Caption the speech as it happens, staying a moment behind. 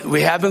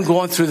We have been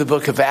going through the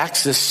book of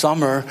Acts this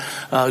summer.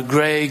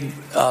 Greg,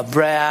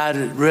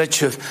 Brad,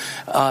 Rich have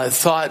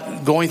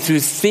thought going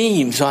through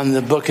themes on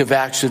the book of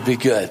Acts would be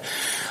good.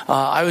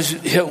 I was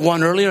hit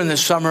one earlier in the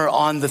summer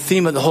on the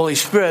theme of the Holy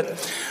Spirit,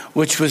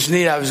 which was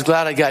neat. I was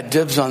glad I got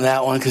dibs on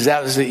that one because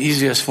that was the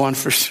easiest one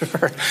for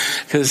sure.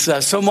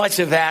 Because so much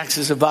of Acts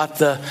is about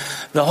the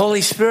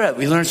Holy Spirit.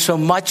 We learned so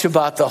much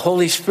about the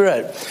Holy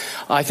Spirit.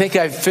 I think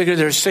I figured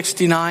there's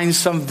 69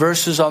 some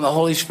verses on the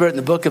Holy Spirit in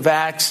the book of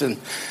Acts, and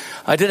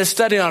I did a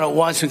study on it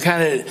once and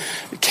kind of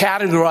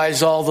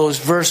categorized all those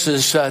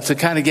verses to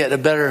kind of get a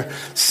better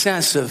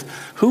sense of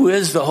who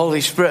is the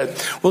Holy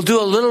Spirit. We'll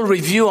do a little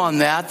review on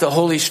that, the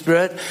Holy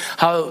Spirit,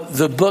 how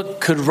the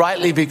book could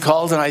rightly be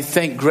called, and I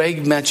think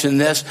Greg mentioned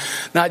this,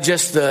 not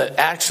just the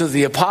Acts of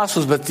the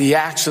Apostles, but the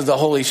Acts of the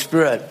Holy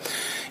Spirit.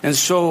 And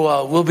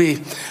so we'll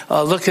be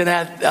looking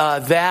at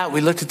that.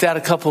 We looked at that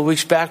a couple of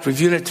weeks back,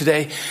 reviewed it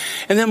today.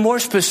 And then more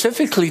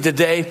specifically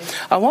today,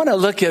 I want to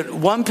look at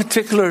one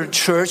particular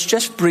church,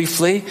 just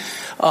briefly,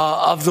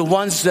 of the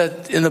ones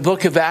that in the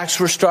book of Acts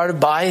were started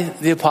by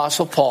the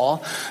Apostle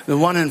Paul, the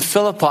one in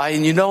Philippi.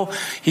 And you know,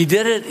 he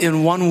did it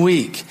in 1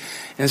 week.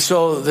 And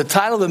so the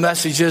title of the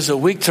message is A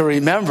Week to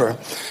Remember,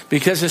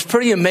 because it's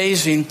pretty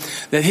amazing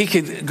that he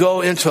could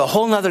go into a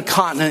whole other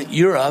continent,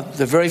 Europe,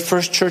 the very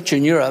first church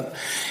in Europe,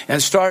 and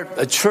start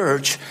a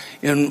church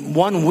in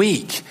 1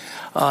 week.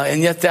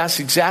 And yet that's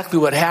exactly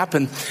what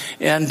happened.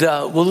 And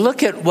we'll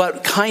look at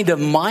what kind of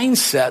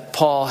mindset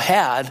Paul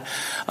had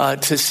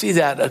to see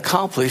that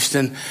accomplished.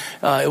 And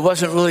it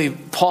wasn't really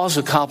Paul's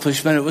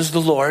accomplishment, it was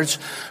the Lord's,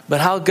 but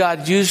how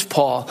God used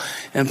Paul.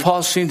 And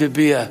Paul seemed to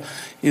be a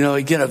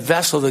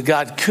vessel that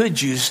God could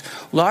use,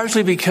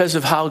 largely because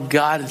of how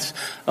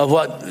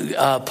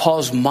what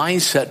Paul's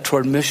mindset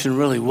toward mission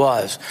really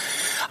was.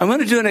 I'm going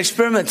to do an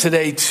experiment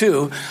today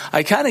too.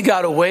 I kind of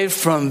got away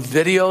from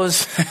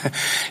videos,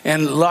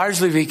 and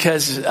largely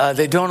because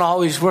they don't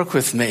always work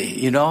with me,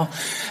 you know.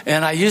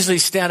 And I usually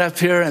stand up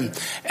here and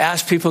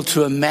ask people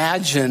to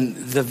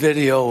imagine the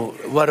video,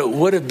 what it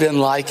would have been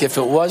like if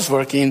it was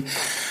working.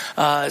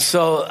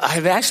 So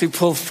I've actually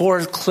pulled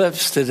 4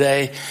 clips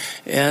today,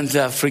 and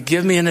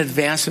forgive me in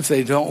advance if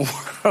they don't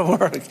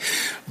work,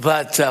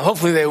 but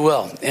hopefully they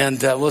will,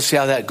 and we'll see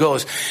how that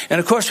goes. And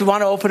of course, we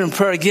want to open in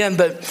prayer again,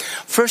 but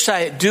first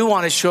I do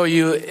want to show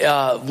you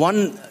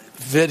one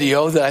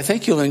video that I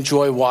think you'll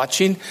enjoy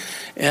watching.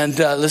 And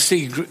let's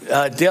see,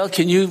 Dale,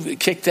 can you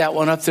kick that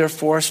one up there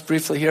for us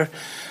briefly here?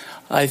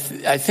 I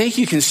think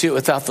you can see it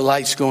without the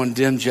lights going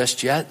dim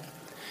just yet.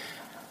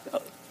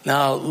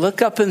 Now,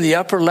 look up in the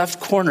upper left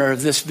corner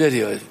of this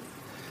video.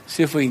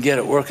 See if we can get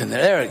it working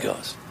there. There it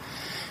goes.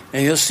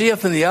 And you'll see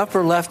up in the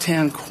upper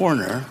left-hand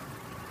corner,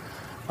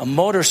 a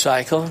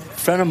motorcycle. A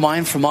friend of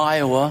mine from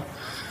Iowa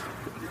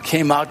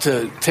came out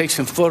to take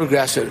some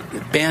photographs at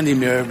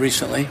Bandimere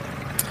recently.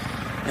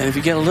 And if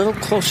you get a little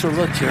closer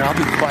look here, I'll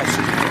be quiet so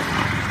you can.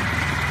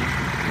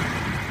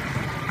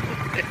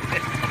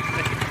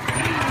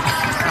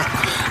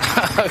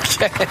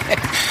 Okay.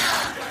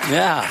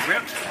 Yeah.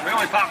 We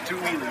only popped 2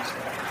 wheelies.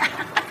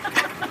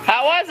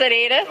 How was it,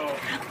 Edith?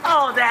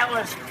 Oh, that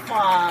was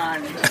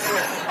fun.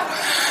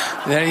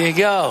 There you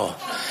go.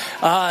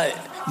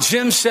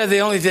 Jim said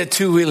they only did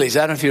 2 wheelies.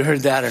 I don't know if you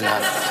heard that or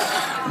not.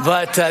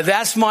 But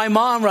that's my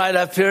mom right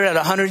up here at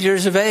 100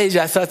 years of age.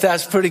 I thought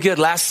that's pretty good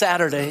last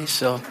Saturday.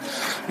 So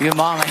give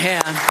Mom a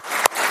hand.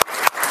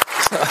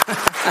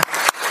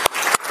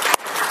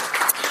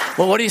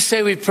 Well, what do you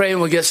say we pray and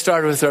we'll get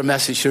started with our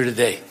message here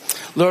today?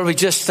 Lord, we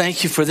just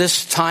thank you for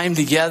this time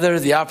together,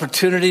 the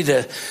opportunity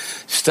to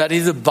study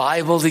the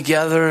Bible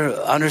together,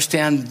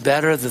 understand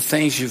better the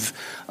things you've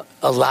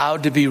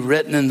allowed to be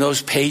written in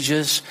those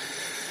pages,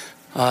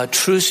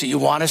 truths that you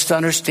want us to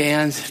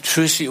understand,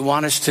 truths that you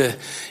want us to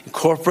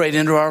incorporate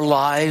into our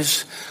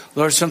lives.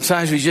 Lord,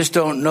 sometimes we just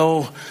don't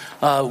know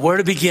where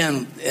to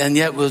begin, and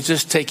yet we'll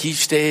just take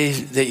each day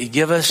that you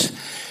give us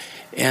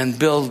and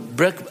build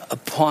brick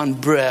upon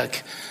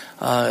brick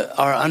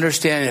our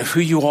understanding of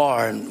who you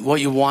are and what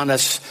you want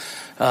us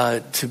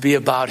to be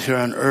about here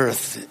on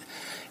earth.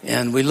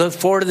 And we look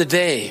forward to the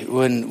day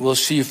when we'll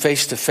see you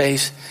face to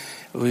face.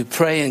 We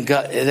pray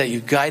that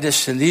you guide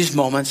us in these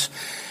moments.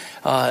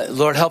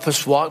 Lord, help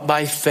us walk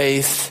by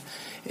faith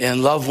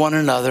and love one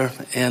another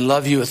and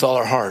love you with all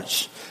our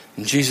hearts.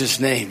 In Jesus'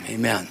 name,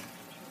 amen.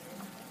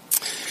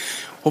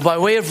 Well, by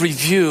way of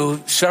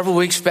review, several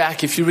weeks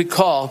back, if you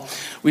recall,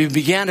 we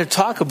began to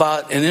talk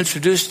about and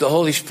introduce the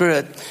Holy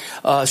Spirit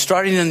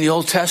starting in the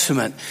Old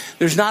Testament.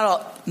 There's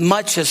not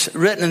much that's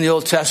written in the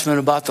Old Testament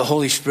about the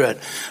Holy Spirit,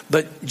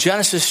 but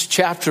Genesis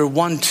chapter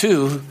 1,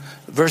 2,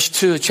 verse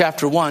 2 of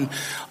chapter 1,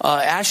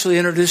 actually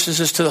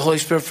introduces us to the Holy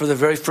Spirit for the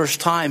very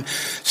first time,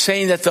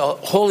 saying that the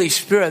Holy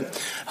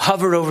Spirit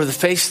hovered over the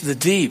face of the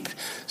deep.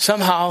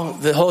 Somehow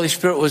the Holy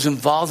Spirit was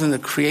involved in the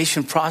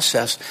creation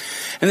process.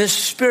 And this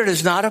Spirit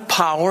is not a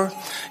power.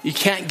 You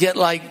can't get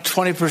like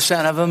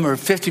 20% of him or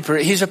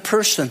 50%. He's a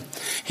person.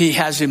 He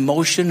has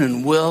emotion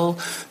and will,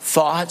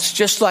 thoughts,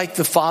 just like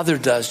the Father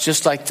does,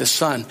 just like the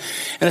Son.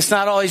 And it's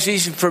not always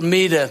easy for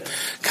me to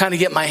kind of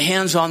get my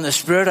hands on the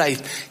Spirit. I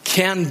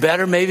can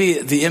better,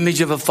 maybe the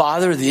image of a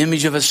father, the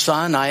image of a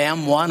son. I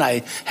am one.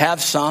 I have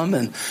some.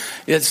 And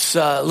it's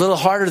a little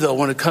harder, though,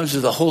 when it comes to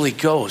the Holy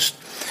Ghost.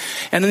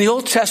 And in the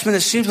Old Testament,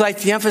 it seems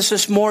like the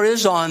emphasis more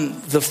is on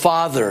the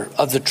Father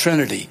of the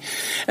Trinity.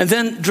 And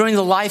then during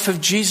the life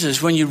of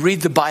Jesus, when you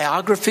read the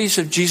biographies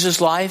of Jesus'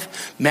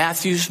 life,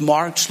 Matthew's,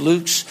 Mark's,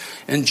 Luke's,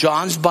 and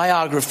John's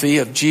biography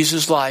of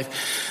Jesus' life,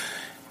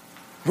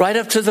 right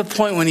up to the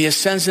point when he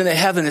ascends into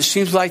heaven, it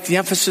seems like the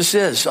emphasis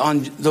is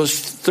on those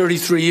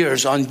 33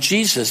 years, on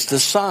Jesus, the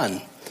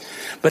Son.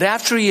 But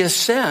after he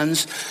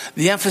ascends,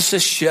 the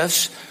emphasis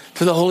shifts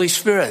to the Holy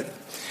Spirit.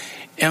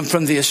 And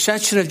from the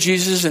ascension of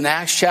Jesus in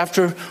Acts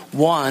chapter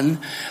 1,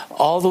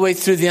 all the way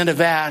through the end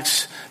of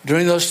Acts,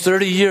 during those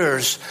 30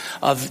 years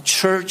of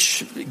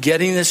church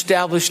getting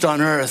established on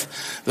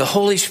earth, the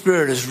Holy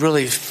Spirit is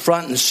really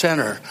front and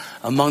center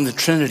among the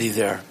Trinity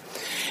there.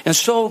 And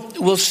so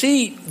we'll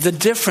see the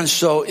difference,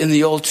 though, in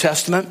the Old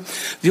Testament.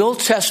 The Old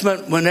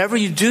Testament, whenever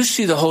you do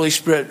see the Holy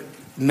Spirit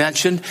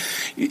mentioned,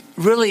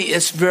 really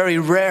it's very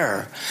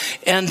rare.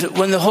 And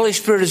when the Holy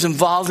Spirit is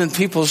involved in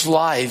people's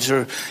lives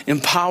or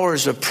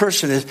empowers a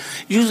person, it's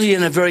usually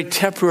in a very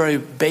temporary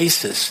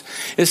basis.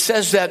 It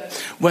says that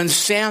when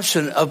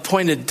Samson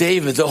appointed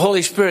David, the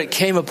Holy Spirit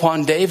came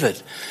upon David.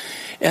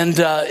 And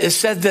it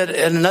said that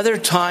at another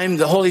time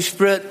the Holy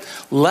Spirit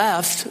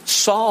left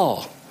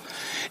Saul.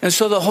 And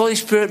so the Holy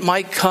Spirit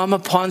might come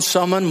upon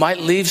someone, might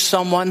leave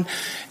someone.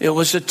 It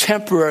was a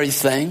temporary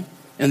thing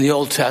in the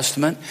Old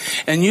Testament,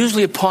 and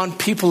usually upon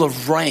people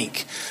of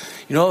rank.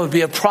 You know, it would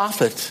be a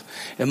prophet.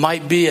 It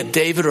might be a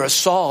David or a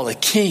Saul, a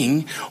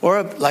king,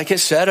 or like I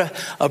said,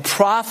 a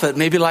prophet,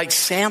 maybe like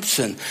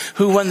Samson,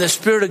 who when the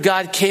Spirit of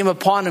God came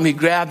upon him, he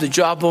grabbed the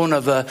jawbone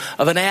of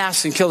an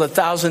ass and killed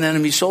 1,000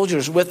 enemy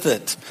soldiers with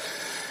it.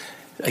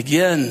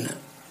 Again,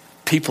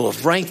 people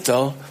of rank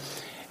though.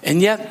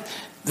 And yet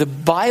the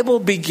Bible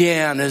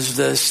began as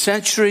the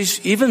centuries,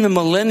 even the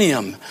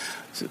millennium,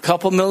 a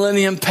couple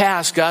millennium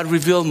past, God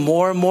revealed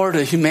more and more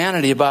to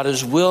humanity about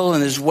his will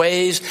and his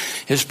ways,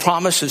 his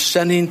promise of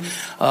sending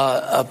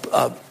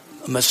a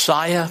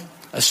Messiah,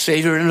 a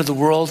Savior into the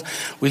world.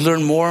 We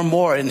learn more and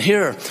more. And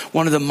here,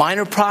 one of the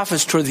minor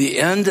prophets toward the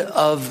end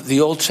of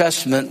the Old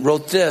Testament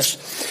wrote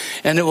this,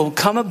 and it will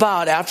come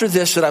about after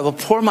this that I will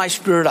pour my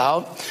Spirit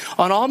out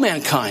on all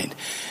mankind.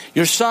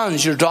 Your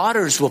sons, your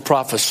daughters will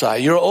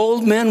prophesy. Your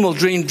old men will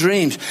dream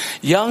dreams.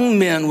 Young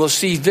men will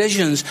see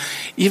visions.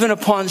 Even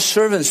upon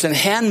servants and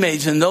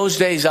handmaids in those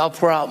days, I'll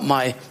pour out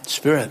my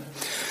Spirit.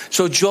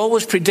 So Joel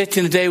was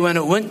predicting a day when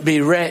it wouldn't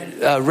be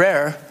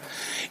rare.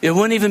 It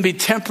wouldn't even be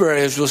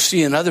temporary, as we'll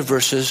see in other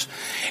verses.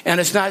 And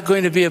it's not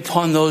going to be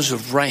upon those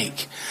of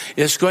rank.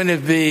 It's going to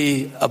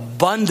be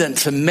abundant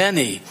to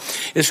many.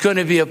 It's going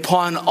to be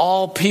upon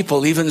all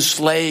people, even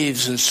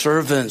slaves and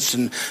servants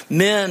and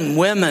men,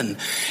 women.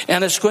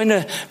 And it's going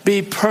to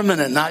be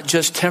permanent, not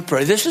just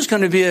temporary. This is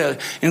going to be an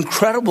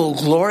incredible,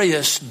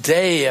 glorious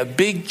day, a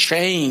big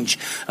change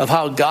of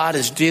how God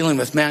is dealing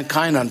with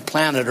mankind on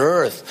planet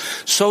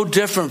Earth. So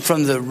different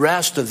from the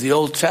rest of the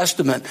Old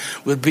Testament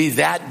would be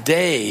that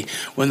day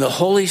when the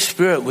Holy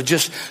Spirit would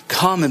just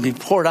come and be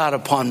poured out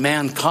upon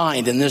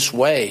mankind in this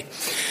way.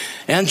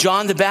 And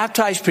John the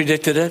Baptist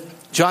predicted it.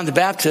 John the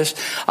Baptist,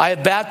 I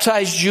have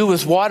baptized you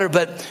with water,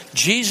 but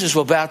Jesus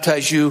will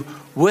baptize you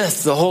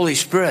with the Holy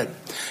Spirit.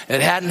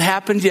 It hadn't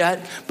happened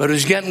yet, but it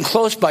was getting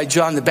close by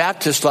John the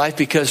Baptist's life,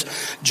 because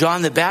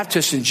John the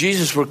Baptist and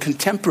Jesus were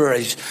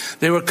contemporaries.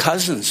 They were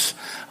cousins.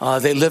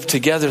 They lived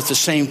together at the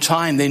same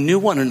time. They knew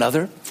one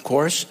another, of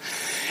course.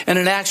 And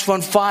in Acts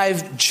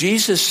 1:5,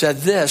 Jesus said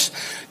this,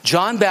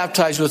 John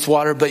baptized with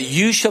water, but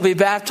you shall be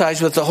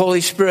baptized with the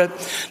Holy Spirit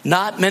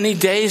not many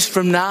days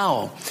from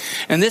now.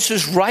 And this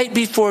is right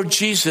before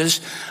Jesus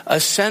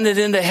ascended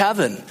into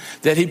heaven,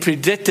 that he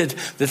predicted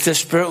that the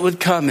Spirit would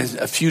come in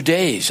a few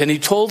days. And he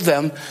told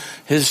them,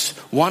 his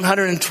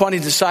 120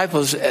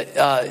 disciples,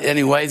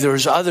 anyway, there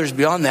was others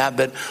beyond that,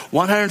 but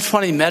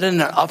 120 met in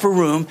an upper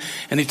room,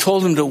 and he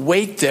told them to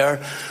wait there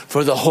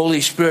for the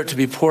Holy Spirit to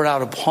be poured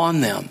out upon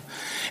them.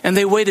 And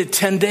they waited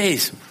 10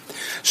 days.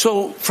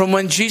 So from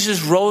when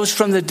Jesus rose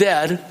from the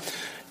dead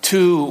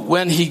to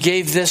when he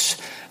gave this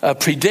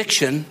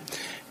prediction,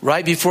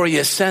 right before he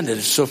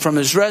ascended. So from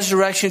his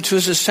resurrection to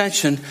his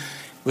ascension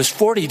was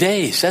 40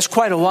 days. That's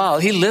quite a while.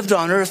 He lived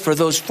on earth for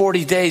those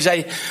 40 days.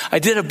 I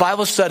did a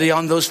Bible study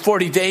on those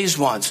 40 days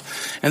once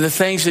and the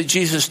things that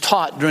Jesus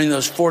taught during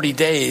those 40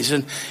 days.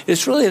 And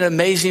it's really an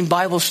amazing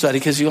Bible study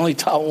because he only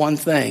taught one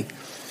thing.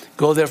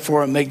 Go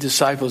therefore and make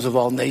disciples of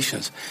all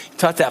nations. He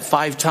taught that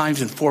 5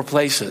 times in 4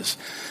 places.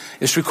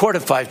 It's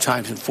recorded 5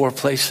 times in 4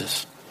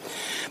 places.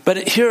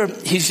 But here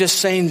he's just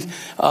saying,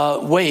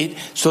 wait.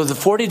 So the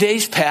 40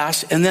 days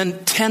pass, and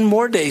then 10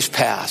 more days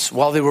pass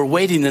while they were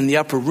waiting in the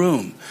upper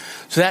room.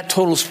 So that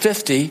totals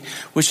 50,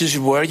 which is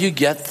where you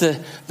get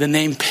the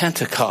name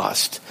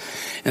Pentecost.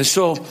 And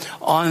so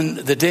on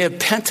the day of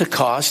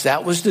Pentecost,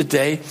 that was the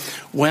day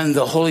when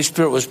the Holy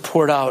Spirit was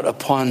poured out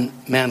upon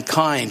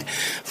mankind.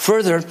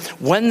 Further,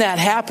 when that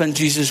happened,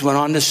 Jesus went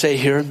on to say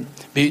here,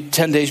 10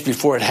 days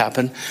before it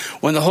happened,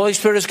 when the Holy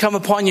Spirit has come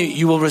upon you,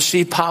 you will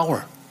receive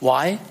power.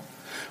 Why?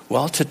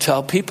 Well, to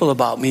tell people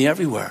about me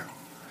everywhere.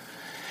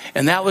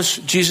 And that was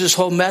Jesus'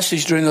 whole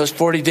message during those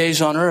 40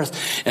 days on earth.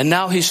 And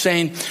now he's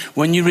saying,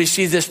 when you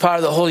receive this power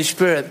of the Holy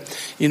Spirit,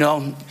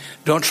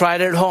 don't try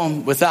it at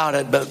home without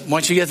it. But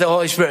once you get the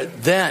Holy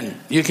Spirit, then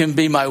you can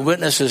be my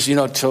witnesses,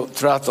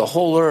 throughout the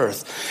whole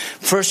earth.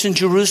 First in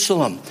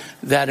Jerusalem,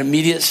 that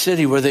immediate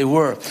city where they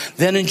were.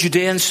 Then in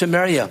Judea and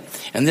Samaria.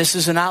 And this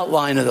is an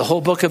outline of the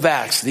whole book of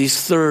Acts,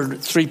 these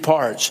three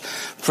parts.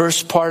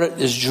 First part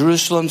is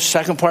Jerusalem.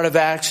 Second part of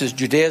Acts is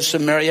Judea,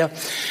 Samaria.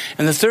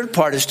 And the third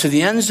part is to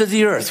the ends of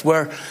the earth,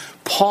 where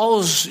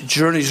Paul's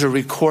journeys are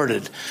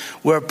recorded,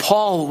 where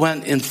Paul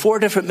went in 4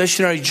 different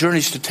missionary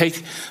journeys to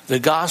take the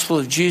gospel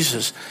of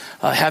Jesus,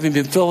 having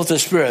been filled with the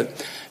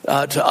Spirit,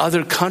 to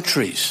other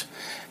countries.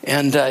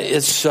 And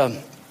it's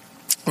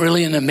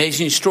really an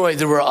amazing story.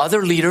 There were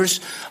other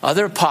leaders,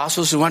 other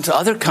apostles who went to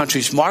other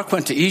countries. Mark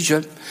went to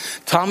Egypt.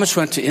 Thomas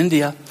went to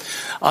India.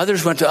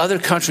 Others went to other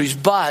countries.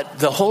 But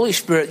the Holy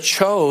Spirit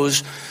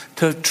chose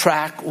to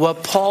track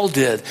what Paul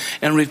did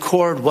and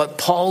record what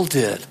Paul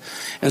did.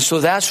 And so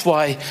that's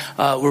why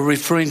we're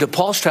referring to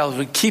Paul's travels.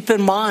 But keep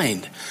in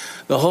mind,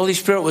 the Holy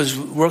Spirit was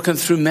working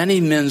through many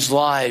men's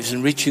lives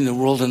and reaching the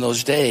world in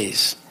those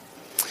days.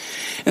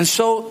 And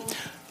so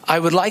I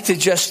would like to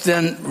just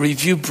then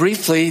review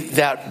briefly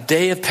that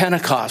day of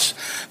Pentecost,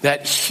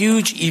 that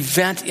huge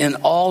event in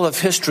all of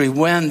history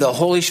when the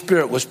Holy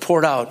Spirit was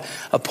poured out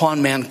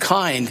upon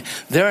mankind.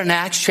 There in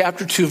Acts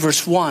chapter 2,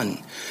 verse 1.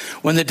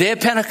 When the day of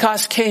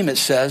Pentecost came, it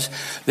says,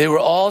 they were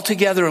all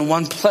together in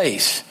one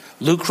place.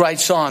 Luke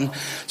writes on,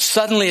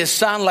 suddenly a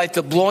sound like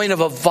the blowing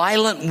of a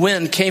violent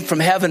wind came from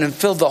heaven and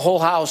filled the whole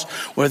house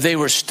where they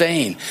were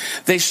staying.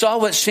 They saw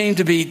what seemed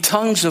to be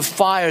tongues of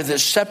fire that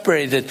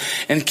separated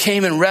and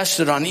came and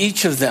rested on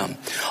each of them.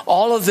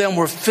 All of them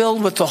were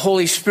filled with the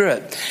Holy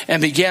Spirit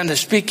and began to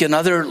speak in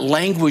other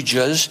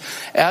languages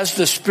as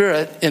the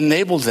Spirit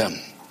enabled them.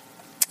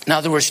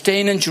 Now they were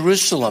staying in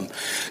Jerusalem,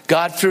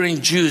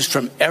 God-fearing Jews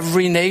from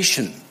every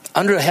nation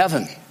under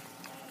heaven.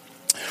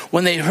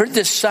 When they heard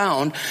this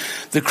sound,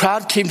 the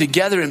crowd came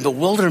together in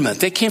bewilderment.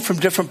 They came from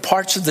different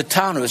parts of the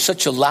town. It was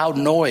such a loud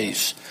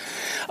noise.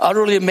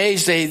 Utterly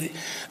amazed,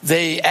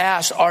 they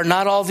asked, are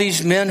not all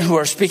these men who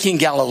are speaking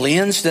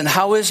Galileans? Then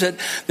how is it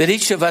that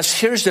each of us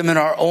hears them in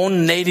our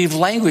own native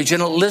language?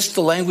 And it lists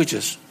the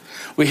languages.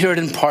 We hear it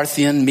in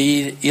Parthian,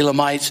 Mede,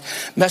 Elamites,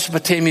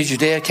 Mesopotamia,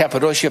 Judea,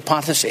 Cappadocia,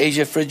 Pontus,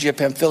 Asia, Phrygia,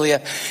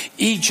 Pamphylia,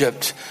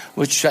 Egypt,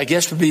 which I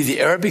guess would be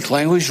the Arabic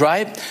language,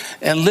 right?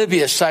 And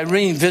Libya,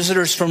 Cyrene,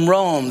 visitors from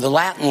Rome, the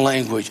Latin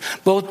language,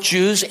 both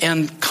Jews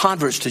and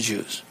converts to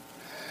Jews.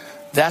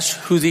 That's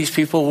who these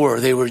people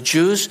were. They were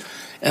Jews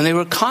and they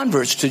were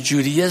converts to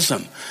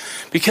Judaism.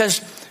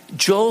 Because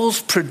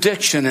Joel's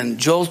prediction in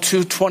Joel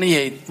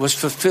 2:28 was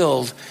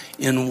fulfilled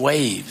in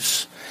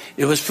waves.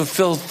 It was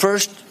fulfilled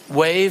first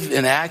wave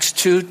in Acts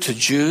 2 to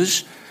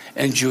Jews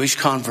and Jewish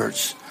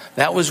converts.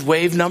 That was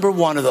wave number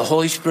 1 of the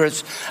Holy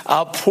Spirit's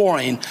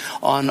outpouring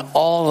on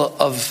all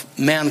of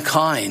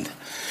mankind.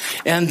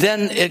 And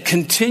then it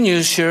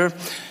continues here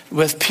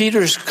with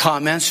Peter's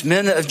comments,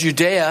 men of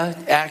Judea,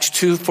 Acts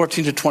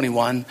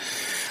 2:14-21.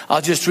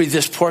 I'll just read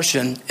this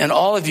portion. And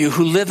all of you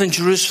who live in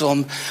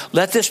Jerusalem,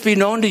 let this be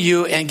known to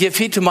you and give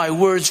heed to my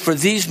words, for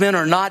these men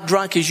are not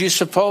drunk as you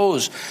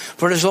suppose.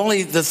 For it is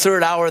only the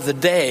 3rd hour of the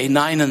day,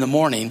 9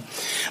 a.m.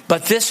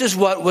 But this is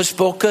what was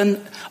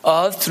spoken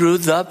of through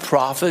the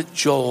prophet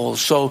Joel.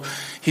 So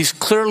he's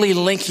clearly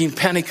linking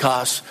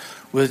Pentecost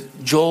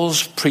with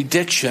Joel's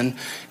prediction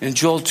in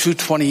Joel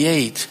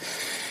 2:28.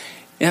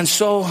 And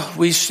so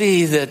we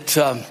see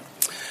that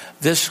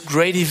this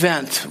great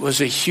event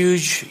was a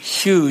huge,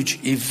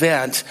 huge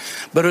event,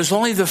 but it was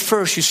only the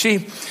first. You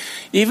see,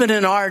 even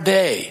in our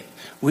day,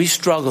 we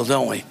struggle,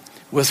 don't we,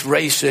 with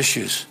race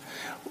issues.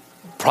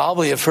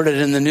 Probably have heard it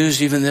in the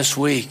news even this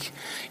week.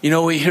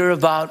 We hear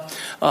about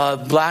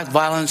black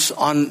violence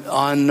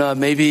on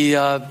maybe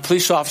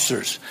police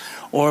officers.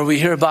 Or we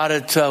hear about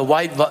it,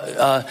 white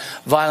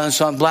violence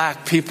on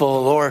black people,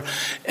 or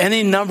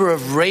any number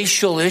of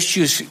racial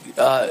issues.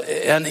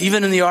 And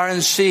even in the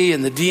RNC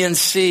and the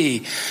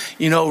DNC,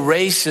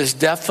 race is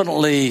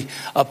definitely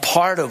a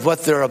part of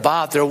what they're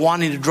about. They're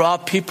wanting to draw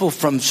people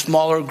from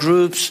smaller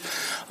groups,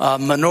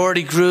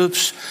 minority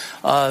groups.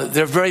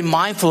 They're very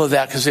mindful of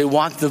that because they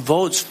want the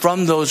votes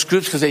from those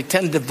groups because they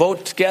tend to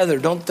vote together,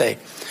 don't they?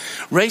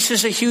 Race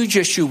is a huge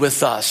issue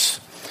with us.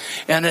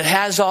 And it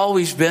has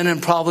always been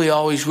and probably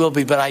always will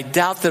be, but I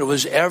doubt that it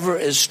was ever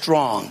as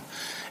strong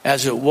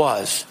as it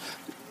was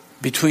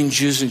between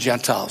Jews and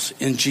Gentiles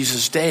in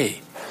Jesus'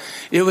 day.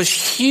 It was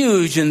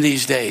huge in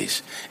these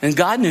days. And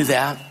God knew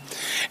that.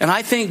 And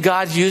I think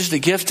God used the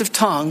gift of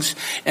tongues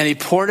and he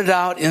poured it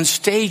out in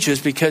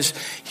stages because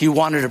he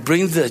wanted to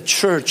bring the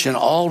church in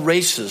all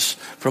races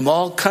from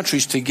all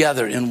countries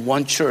together in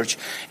one church.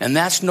 And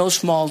that's no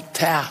small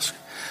task.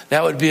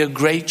 That would be a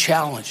great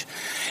challenge.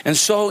 And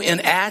so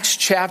in Acts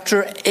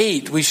chapter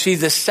 8, we see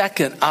the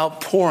second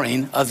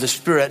outpouring of the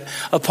Spirit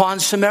upon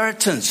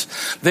Samaritans.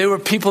 They were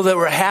people that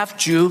were half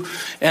Jew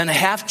and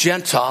half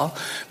Gentile,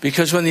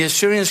 because when the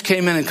Assyrians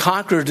came in and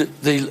conquered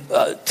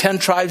the 10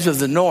 tribes of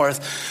the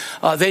north,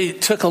 they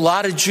took a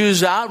lot of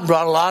Jews out and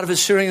brought a lot of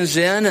Assyrians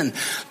in, and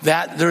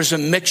that there's a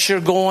mixture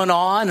going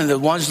on, and the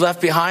ones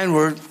left behind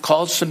were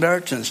called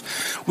Samaritans.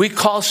 We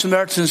call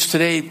Samaritans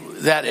today,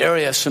 that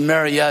area,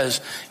 Samaria,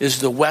 is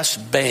the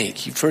West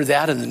Bank. You've heard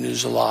that in the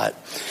news a lot.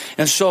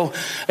 And so,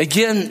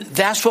 again,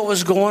 that's what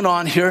was going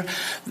on here.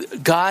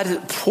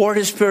 God poured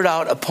his Spirit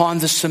out upon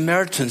the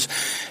Samaritans.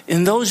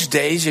 In those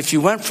days, if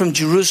you went from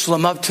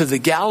Jerusalem up to the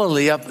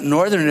Galilee, up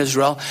northern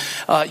Israel,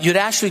 you'd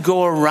actually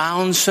go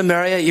around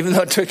Samaria, even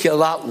though it took you a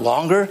lot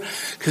longer,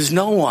 because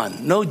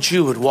no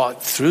Jew would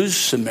walk through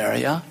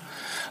Samaria.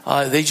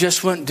 They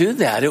just wouldn't do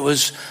that. It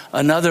was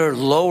another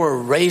lower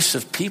race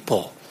of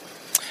people.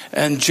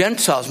 And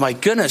Gentiles, my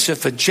goodness,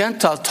 if a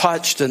Gentile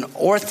touched an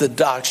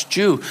Orthodox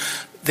Jew,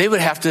 they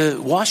would have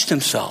to wash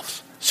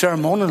themselves,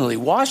 ceremonially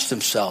wash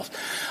themselves.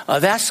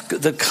 That's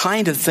the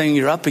kind of thing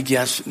you're up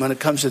against when it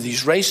comes to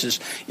these races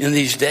in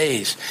these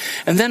days.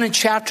 And then in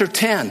chapter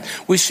 10,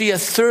 we see a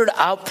third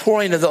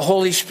outpouring of the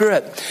Holy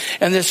Spirit.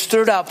 And this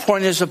third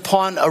outpouring is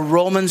upon a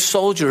Roman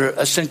soldier,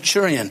 a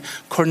centurion,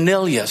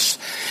 Cornelius.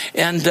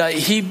 And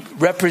he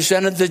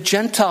represented the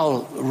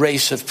Gentile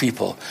race of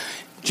people.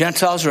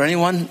 Gentiles are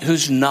anyone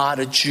who's not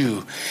a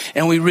Jew.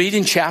 And we read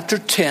in chapter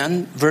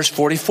 10, verse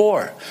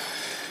 44.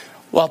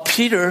 While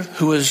Peter,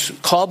 who was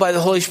called by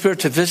the Holy Spirit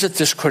to visit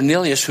this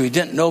Cornelius, who he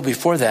didn't know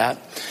before that,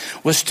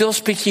 was still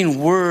speaking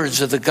words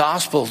of the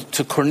gospel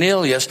to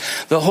Cornelius,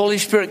 the Holy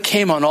Spirit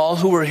came on all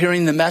who were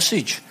hearing the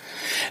message.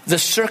 The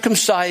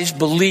circumcised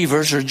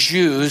believers or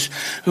Jews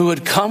who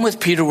had come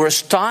with Peter were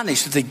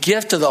astonished that the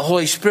gift of the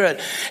Holy Spirit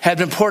had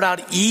been poured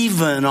out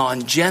even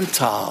on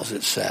Gentiles,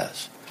 it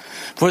says.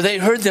 For they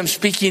heard them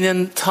speaking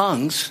in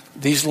tongues,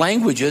 these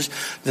languages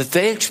that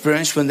they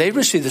experienced when they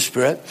received the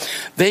Spirit.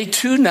 They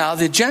too now,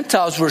 the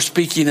Gentiles, were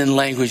speaking in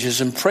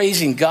languages and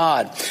praising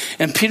God.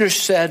 And Peter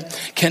said,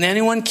 can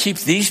anyone keep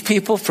these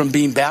people from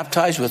being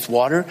baptized with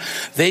water?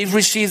 They've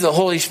received the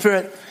Holy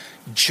Spirit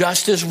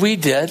just as we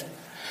did.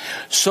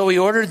 So he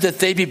ordered that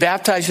they be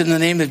baptized in the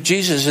name of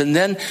Jesus, and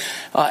then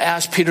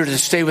asked Peter to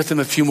stay with him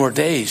a few more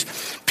days.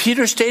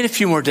 Peter stayed a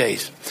few more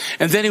days,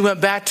 and then he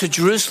went back to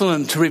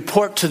Jerusalem to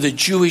report to the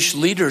Jewish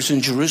leaders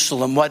in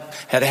Jerusalem what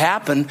had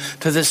happened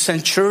to the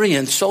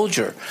centurion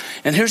soldier.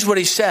 And here's what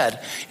he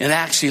said in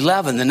Acts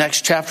 11, the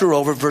next chapter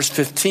over, verse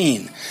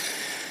 15.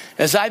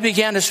 As I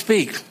began to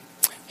speak,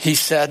 he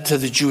said to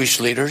the Jewish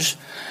leaders,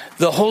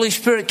 the Holy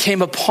Spirit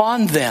came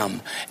upon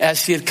them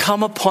as he had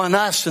come upon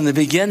us in the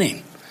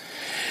beginning.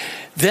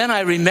 Then I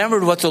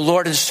remembered what the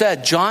Lord has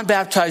said, John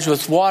baptized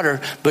with water,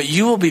 but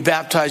you will be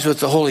baptized with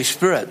the Holy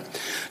Spirit.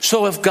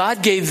 So if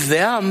God gave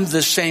them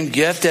the same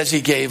gift as he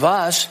gave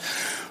us,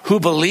 who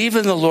believe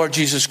in the Lord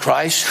Jesus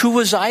Christ, who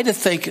was I to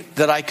think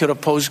that I could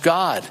oppose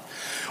God?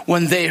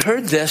 When they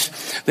heard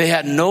this, they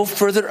had no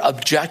further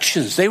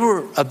objections. They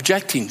were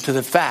objecting to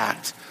the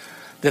fact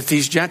that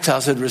these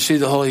Gentiles had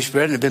received the Holy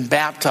Spirit and had been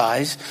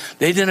baptized.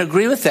 They didn't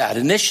agree with that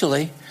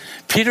initially.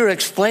 Peter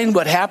explained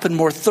what happened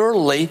more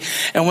thoroughly,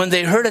 and when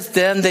they heard it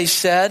then, they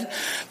said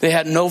they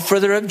had no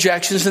further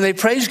objections, and they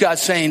praised God,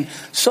 saying,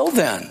 so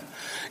then,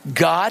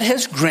 God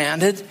has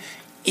granted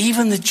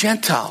even the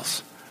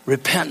Gentiles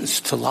repentance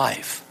to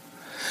life.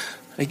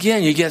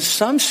 Again, you get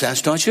some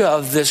sense, don't you,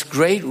 of this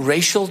great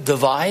racial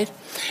divide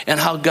and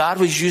how God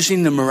was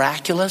using the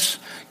miraculous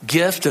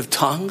gift of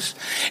tongues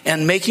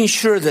and making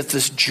sure that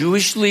the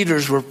Jewish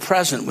leaders were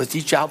present with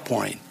each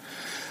outpouring.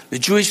 The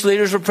Jewish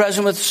leaders were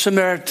present with the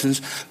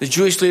Samaritans. The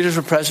Jewish leaders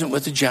were present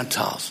with the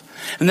Gentiles.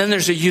 And then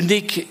there's a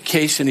unique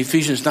case in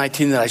Ephesians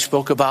 19 that I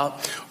spoke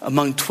about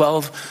among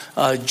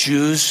 12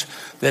 Jews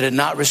that had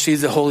not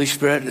received the Holy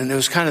Spirit. And it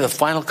was kind of the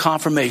final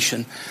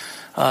confirmation.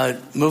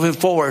 Moving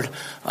forward,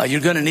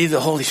 you're going to need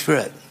the Holy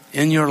Spirit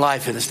in your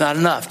life. And it's not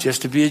enough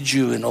just to be a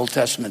Jew in Old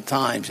Testament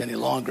times any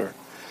longer.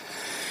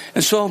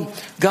 And so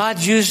God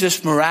used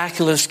this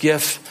miraculous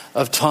gift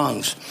of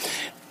tongues.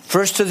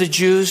 First to the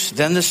Jews,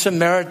 then the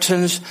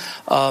Samaritans.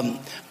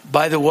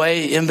 By the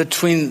way, in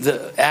between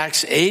the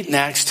Acts 8 and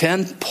Acts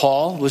 10,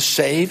 Paul was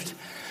saved.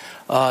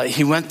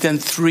 He went then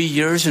 3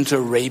 years into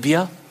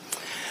Arabia.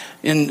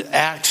 In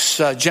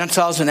Acts,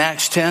 Gentiles in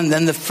Acts 10,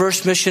 then the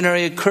first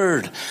missionary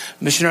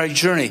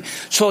journey.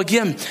 So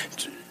again,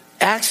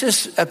 Acts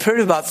is a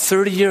period of about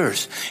 30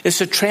 years.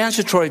 It's a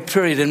transitory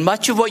period, and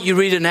much of what you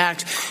read in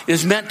Acts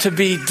is meant to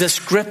be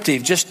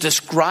descriptive, just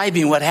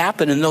describing what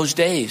happened in those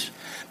days.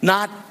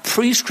 Not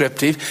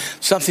prescriptive,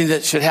 something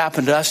that should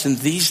happen to us in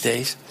these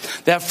days.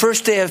 That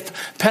first day of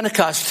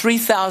Pentecost,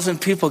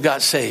 3,000 people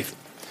got saved.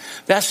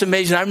 That's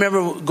amazing. I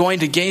remember going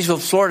to Gainesville,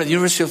 Florida, the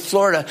University of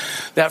Florida,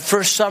 that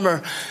first summer,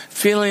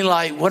 feeling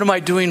like, what am I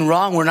doing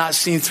wrong? We're not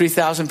seeing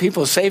 3,000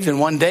 people saved in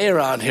one day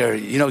around here.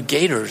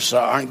 Gators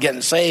aren't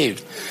getting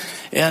saved.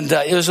 And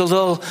it was a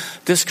little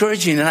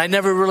discouraging. And I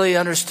never really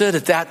understood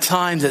at that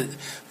time that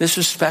this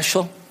was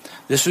special.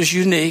 This was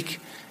unique.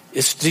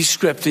 It's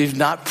descriptive,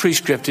 not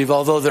prescriptive,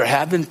 although there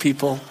have been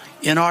people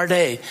in our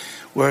day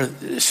where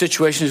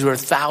situations where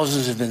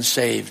thousands have been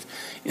saved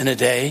in a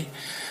day.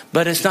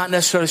 But it's not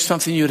necessarily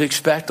something you'd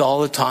expect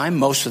all the time,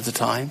 most of the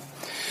time.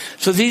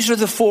 So these are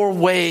the 4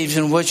 waves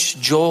in which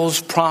Joel's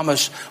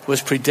promise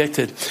was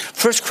predicted.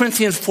 1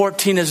 Corinthians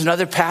 14 is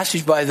another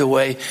passage, by the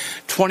way,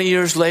 20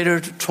 years later,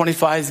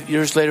 25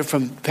 years later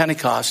from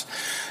Pentecost,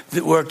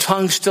 where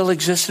tongues still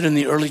existed in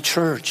the early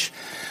church.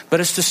 But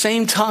it's the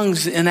same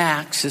tongues in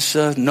Acts. It's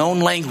a known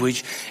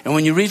language. And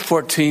when you read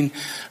 1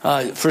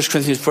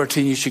 Corinthians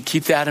 14, you should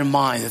keep that in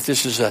mind, that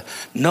this is a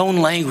known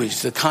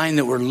language, the kind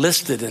that were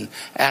listed in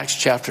Acts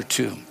chapter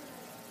 2.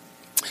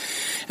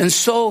 And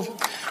so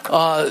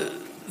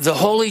the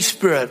Holy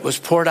Spirit was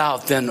poured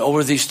out then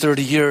over these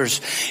 30 years.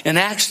 In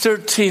Acts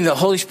 13, the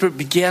Holy Spirit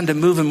began to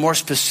move in more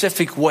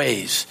specific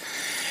ways.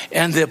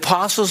 And the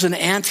apostles in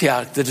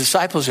Antioch, the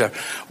disciples there,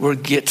 were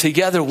get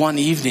together one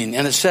evening.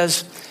 And it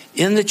says,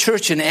 in the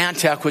church in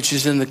Antioch, which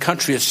is in the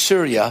country of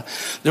Syria,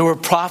 there were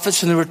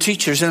prophets and there were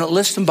teachers, and it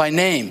lists them by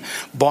name.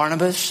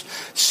 Barnabas,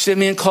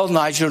 Simeon called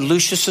Niger,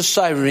 Lucius of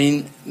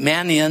Cyrene,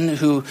 Manaen,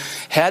 who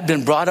had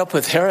been brought up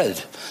with Herod,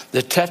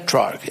 the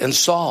tetrarch, and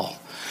Saul.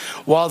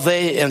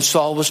 And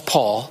Saul was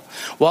Paul.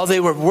 While they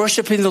were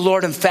worshiping the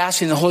Lord and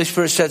fasting, the Holy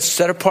Spirit said,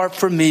 set apart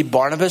for me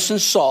Barnabas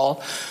and Saul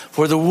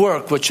for the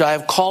work which I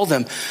have called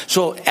them.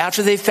 So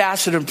after they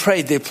fasted and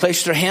prayed, they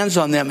placed their hands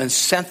on them and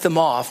sent them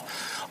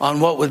off on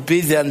what would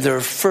be then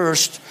their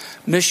first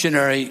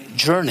missionary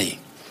journey.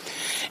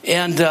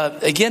 And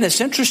again,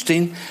 it's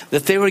interesting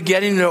that they were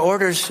getting their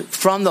orders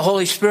from the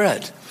Holy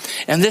Spirit.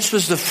 And this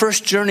was the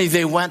first journey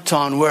they went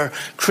on where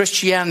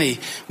Christianity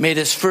made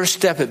its first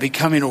step at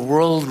becoming a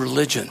world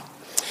religion,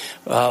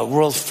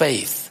 world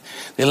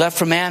faith. They left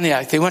from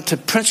Antioch. They went to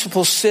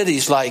principal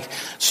cities like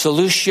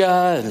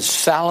Seleucia and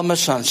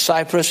Salamis on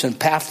Cyprus and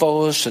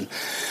Paphos and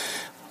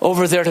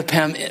over there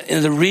to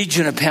in the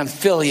region of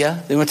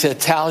Pamphylia. They went to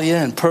Italia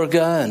and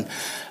Perga,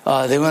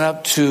 and they went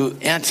up to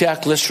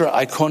Antioch, Lystra,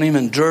 Iconium,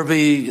 and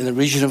Derbe in the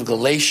region of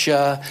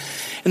Galatia.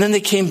 And then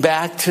they came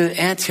back to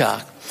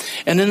Antioch.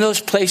 And in those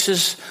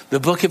places, the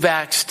book of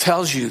Acts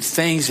tells you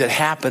things that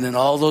happened in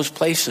all those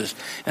places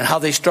and how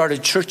they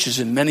started churches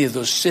in many of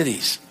those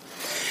cities.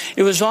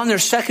 It was on their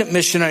second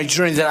missionary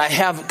journey that I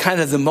have kind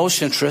of the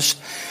most interest,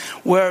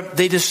 where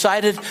they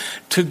decided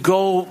to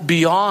go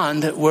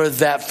beyond where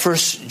that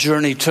first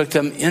journey took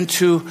them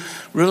into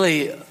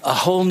really a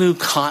whole new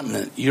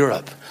continent,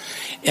 Europe.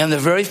 And the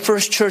very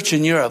first church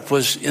in Europe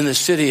was in the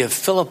city of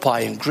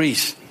Philippi in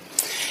Greece.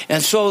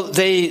 And so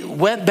they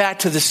went back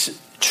to the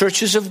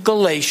churches of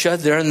Galatia.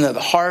 They're in the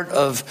heart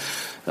of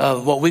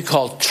what we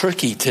call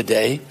Turkey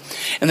today.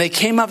 And they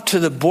came up to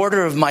the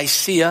border of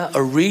Mysia,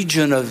 a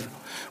region of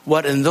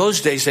what in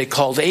those days they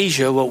called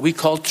Asia, what we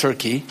call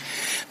Turkey.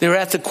 They were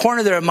at the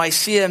corner there of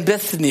Mysia and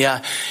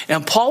Bithynia,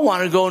 and Paul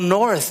wanted to go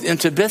north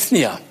into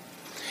Bithynia.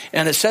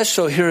 And it says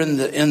so here in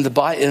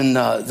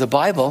the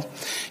Bible.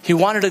 He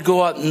wanted to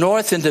go up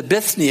north into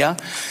Bithynia,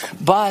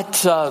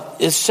 but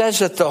it says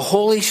that the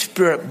Holy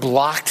Spirit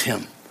blocked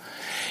him.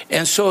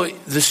 And so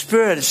the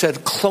Spirit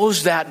said,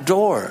 close that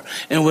door,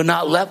 and would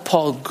not let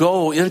Paul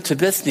go into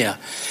Bithynia.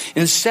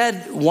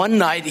 Instead, one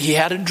night he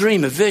had a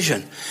dream, a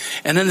vision.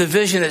 And in the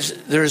vision,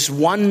 there's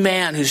one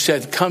man who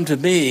said, come to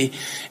me,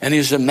 and he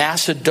was a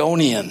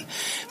Macedonian.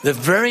 The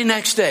very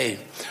next day,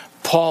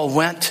 Paul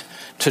went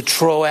to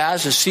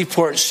Troas, a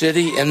seaport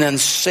city, and then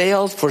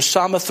sailed for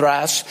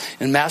Samothrace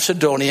in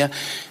Macedonia,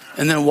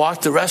 and then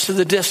walked the rest of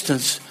the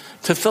distance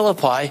to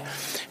Philippi,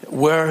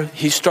 where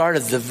he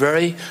started the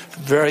very,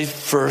 very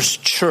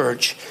first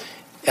church,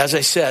 as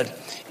I said,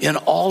 in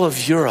all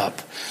of Europe.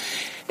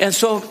 And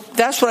so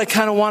that's what I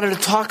kind of wanted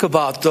to talk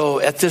about, though,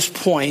 at this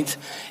point,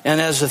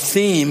 and as a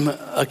theme,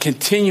 a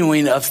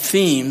continuing of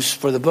themes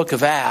for the book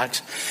of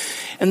Acts.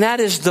 And that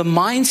is the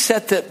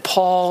mindset that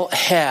Paul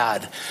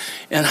had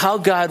and how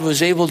God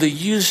was able to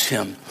use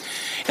him.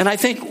 And I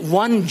think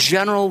one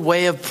general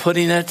way of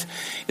putting it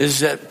is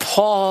that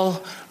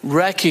Paul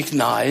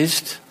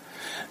recognized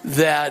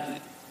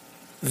that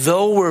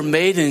though we're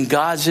made in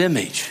God's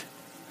image,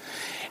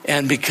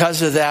 and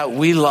because of that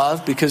we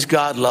love because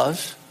God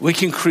loves, we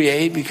can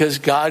create because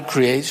God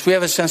creates, we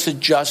have a sense of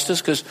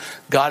justice because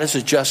God is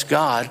a just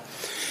God.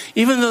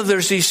 Even though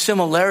there's these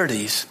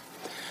similarities,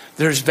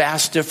 there's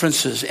vast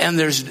differences, and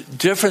there's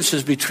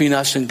differences between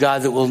us and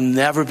God that will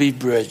never be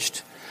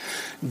bridged.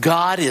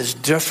 God is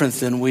different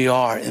than we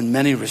are in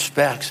many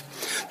respects.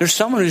 There's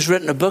someone who's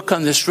written a book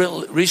on this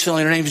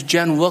recently. Her name's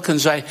Jen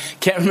Wilkins. I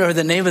can't remember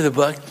the name of the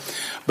book,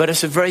 but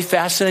it's a very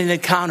fascinating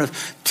account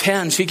of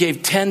 10. She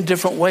gave 10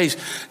 different ways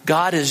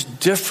God is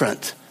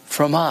different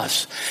from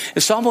us.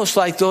 It's almost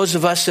like those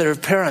of us that are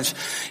parents.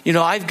 You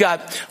know, I've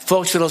got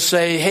folks that'll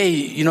say, hey,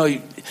 you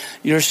know,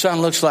 your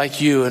son looks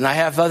like you. And I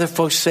have other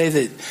folks say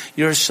that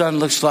your son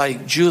looks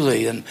like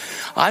Julie. And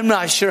I'm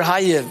not sure how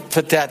you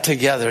put that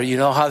together,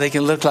 how they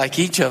can look like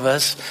each of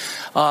us.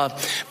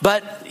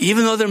 But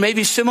even though there may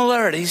be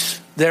similarities,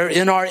 they're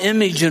in our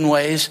image in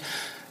ways,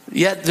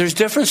 yet there's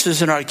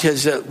differences in our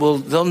kids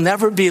they'll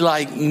never be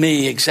like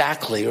me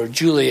exactly or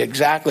Julie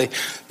exactly.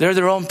 They're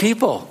their own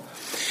people.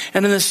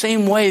 And in the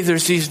same way,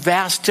 there's these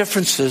vast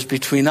differences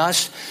between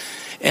us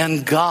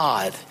and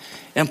God.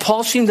 And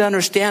Paul seemed to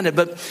understand it.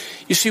 But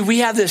you see, we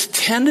have this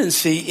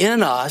tendency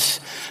in us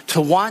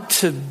to want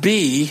to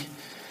be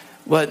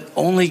what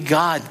only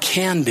God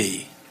can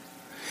be.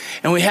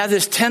 And we have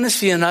this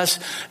tendency in us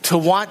to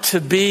want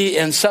to be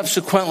and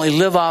subsequently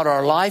live out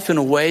our life in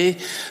a way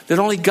that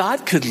only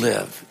God could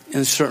live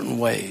in certain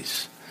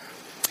ways.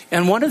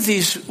 And one of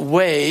these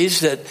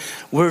ways that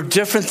we're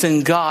different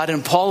than God,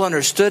 and Paul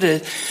understood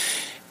it,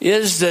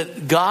 is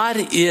that God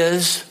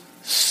is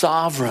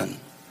sovereign.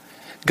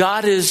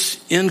 God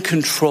is in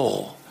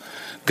control.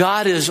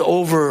 God is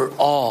over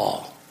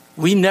all.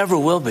 We never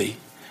will be.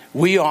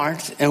 We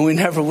aren't, and we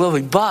never will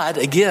be. But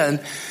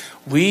again,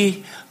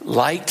 we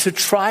like to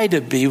try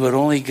to be what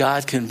only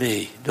God can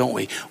be, don't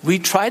we? We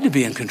try to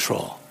be in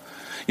control.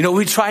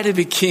 We try to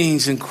be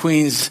kings and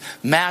queens,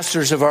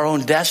 masters of our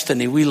own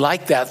destiny. We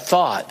like that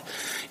thought.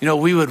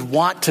 We would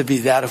want to be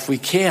that if we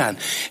can.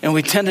 And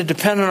we tend to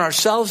depend on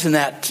ourselves in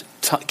that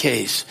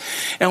case.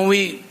 And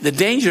the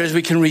danger is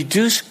we can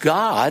reduce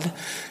God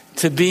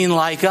to being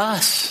like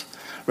us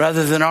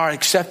rather than our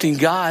accepting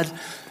God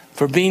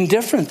for being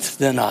different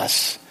than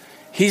us.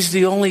 He's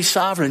the only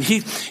sovereign.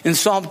 He, in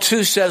Psalm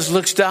 2 says,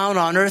 looks down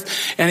on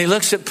earth, and he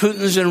looks at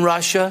Putin's in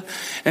Russia,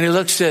 and he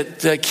looks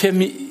at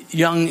Kim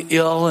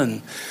Jong-il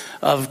and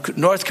of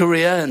North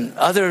Korea and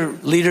other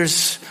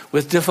leaders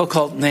with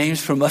difficult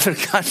names from other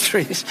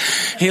countries.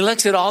 He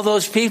looks at all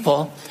those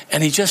people,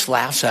 and he just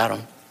laughs at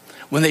them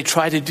when they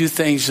try to do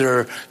things that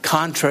are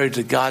contrary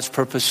to God's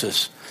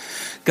purposes.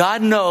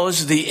 God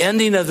knows the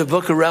ending of the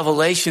book of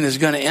Revelation is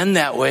going to end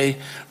that way,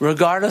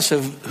 regardless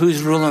of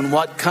who's ruling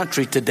what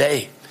country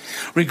today.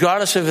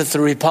 Regardless of if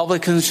the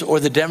Republicans or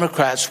the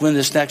Democrats win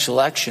this next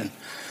election.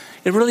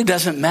 It really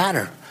doesn't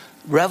matter.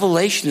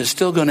 Revelation is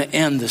still going to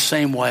end the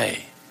same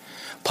way.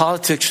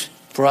 Politics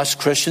for us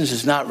Christians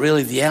is not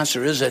really the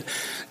answer, is it?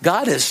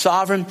 God is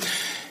sovereign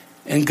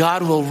and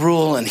God will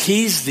rule, and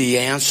He's the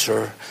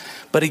answer.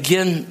 But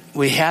again,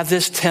 we have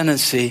this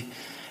tendency,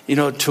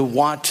 to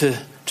want to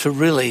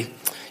really,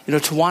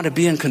 to want to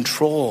be in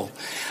control.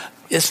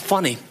 It's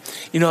funny.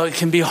 It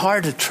can be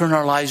hard to turn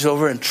our lives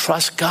over and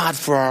trust God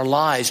for our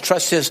lives,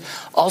 trust His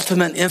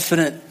ultimate,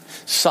 infinite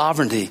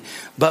sovereignty.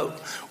 But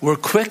we're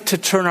quick to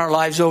turn our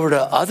lives over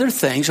to other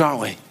things, aren't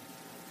we?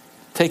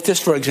 Take this,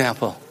 for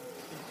example.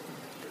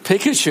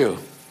 Pikachu.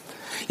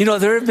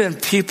 There have been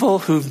people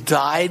who've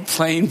died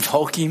playing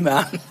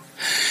Pokemon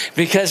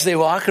because they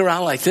walk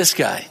around like this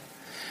guy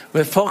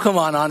with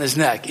Pokemon on his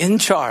neck, in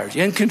charge,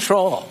 in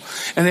control.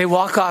 And they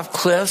walk off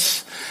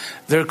cliffs.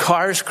 Their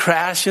cars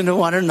crash into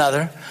one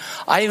another.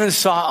 I even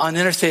saw on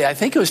Interstate, I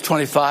think it was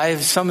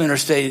 25, some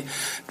interstate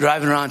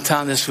driving around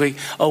town this week,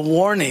 a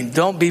warning,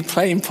 don't be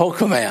playing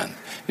Pokemon,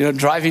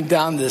 driving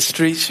down the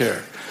streets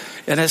here.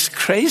 And it's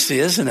crazy,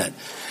 isn't it?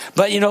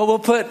 But, we'll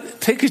put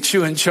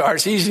Pikachu in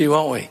charge easy,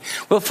 won't we?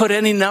 We'll put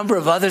any number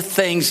of other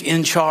things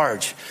in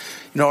charge.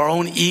 Our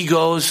own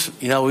egos,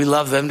 we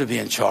love them to be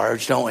in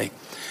charge, don't we?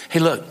 Hey,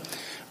 look,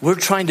 we're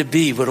trying to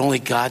be what only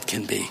God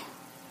can be.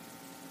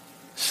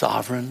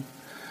 Sovereign,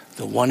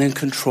 the one in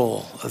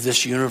control of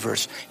this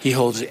universe. He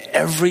holds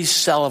every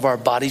cell of our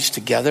bodies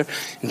together.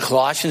 In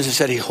Colossians, it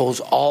said He holds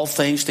all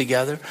things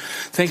together.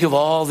 Think of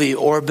all the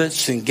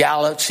orbits and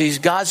galaxies.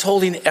 God's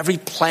holding every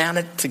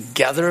planet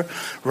together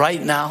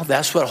right now.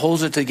 That's what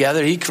holds it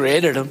together. He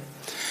created them.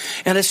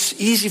 And it's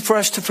easy for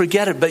us to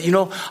forget it. But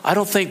I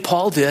don't think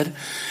Paul did.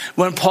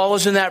 When Paul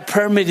was in that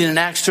prayer meeting in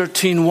Acts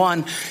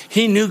 13:1,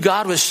 he knew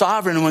God was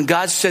sovereign. And when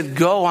God said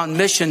go on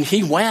mission,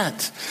 he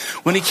went.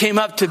 When he came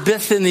up to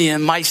Bithynia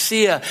and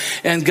Mysia,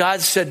 and God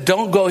said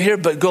don't go here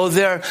but go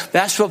there,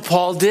 that's what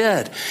Paul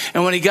did.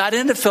 And when he got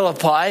into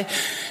Philippi,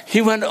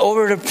 he went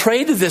over to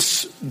pray to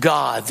this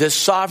God, this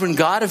sovereign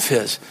God of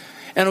his.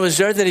 And it was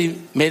there that he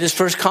made his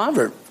first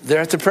convert, there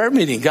at the prayer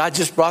meeting. God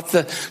just brought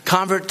the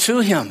convert to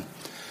him.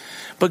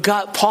 But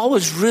Paul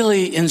was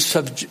really in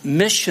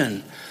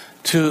submission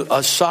to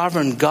a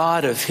sovereign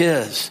God of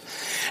his.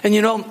 And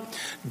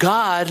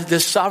God,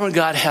 this sovereign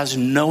God, has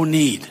no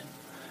need.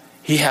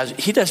 He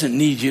doesn't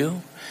need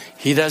you.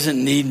 He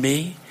doesn't need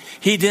me.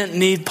 He didn't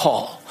need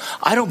Paul.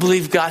 I don't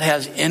believe God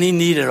has any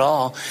need at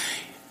all.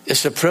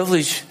 It's a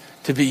privilege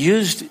to be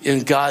used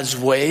in God's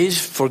ways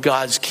for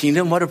God's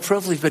kingdom. What a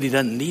privilege, but He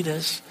doesn't need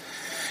us.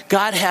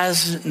 God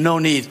has no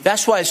need.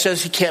 That's why it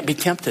says He can't be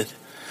tempted.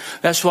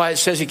 That's why it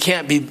says He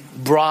can't be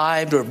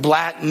bribed or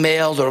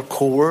blackmailed or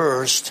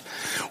coerced.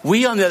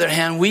 We, on the other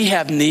hand, we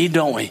have need,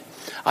 don't we?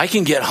 I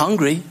can get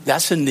hungry.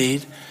 That's a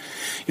need.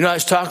 I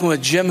was talking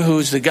with Jim,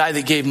 who's the guy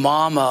that gave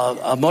Mom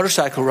a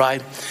motorcycle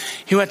ride.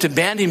 He went to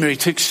Bandimere. He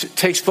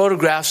takes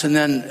photographs and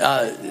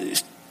then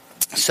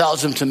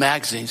sells them to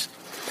magazines.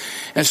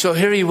 And so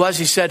here he was.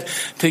 He said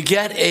to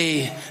get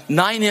a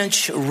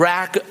 9-inch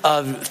rack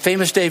of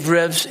Famous Dave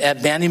ribs at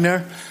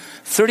Bandimere,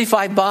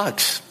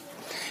 $35.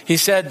 He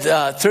said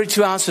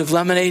 32 ounces of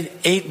lemonade,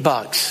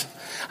 $8.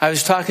 I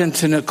was talking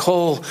to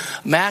Nicole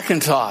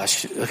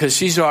McIntosh because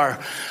she's our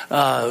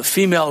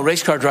female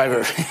race car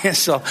driver.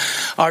 So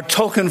our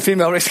token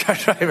female race car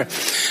driver.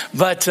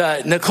 But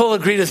Nicole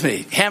agreed with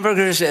me.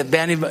 Hamburgers at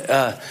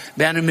Bandimere,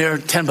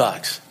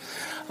 $10.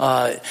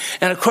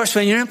 And of course,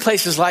 when you're in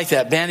places like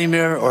that,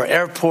 Bandimere or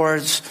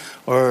airports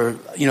or,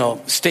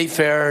 state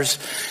fairs,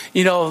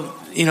 you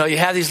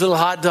have these little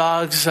hot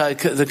dogs,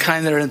 the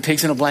kind that are in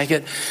pigs in a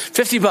blanket,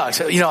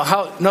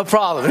 $50. No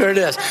problem. Here it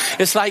is.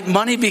 It's like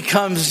money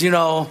becomes,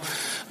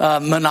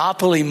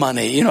 monopoly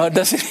money. It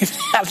doesn't even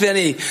have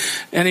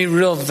any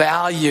real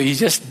value. You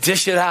just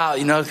dish it out,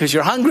 because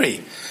you're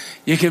hungry.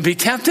 You can be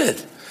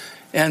tempted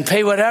and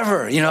pay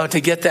whatever,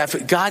 to get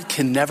that. God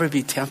can never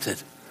be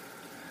tempted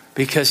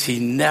because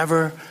he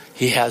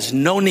has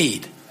no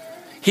need.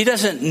 He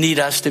doesn't need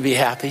us to be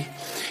happy.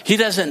 He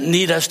doesn't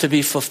need us to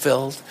be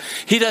fulfilled.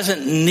 He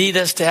doesn't need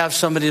us to have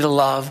somebody to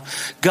love.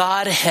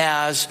 God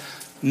has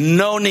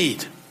no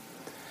need.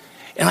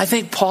 And I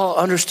think Paul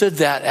understood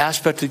that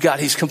aspect of God.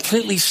 He's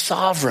completely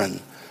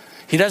sovereign.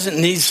 He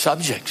doesn't need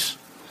subjects.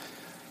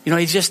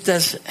 He just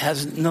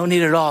has no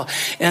need at all.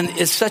 And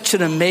it's such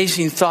an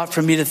amazing thought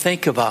for me to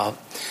think about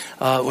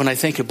when I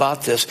think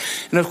about this.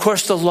 And of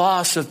course, the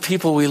loss of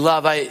people we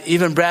love.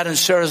 Even Brad and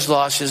Sarah's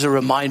loss is a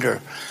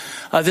reminder.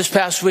 This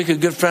past week, a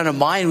good friend of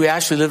mine, we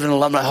actually lived in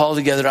Alumni Hall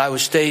together at Iowa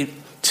State,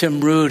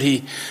 Tim Rood,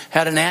 he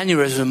had an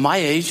aneurysm my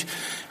age.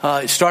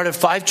 Started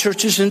 5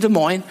 churches in Des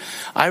Moines.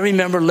 I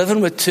remember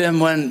living with Tim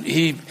when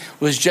he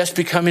was just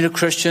becoming a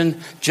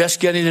Christian,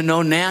 just getting to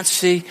know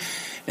Nancy.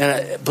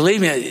 And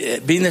believe me,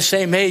 being the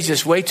same age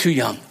is way too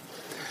young.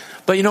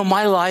 But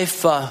my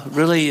life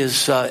really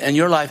is, and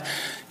your life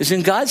is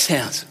in God's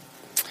hands.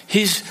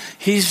 He's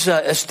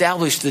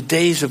established the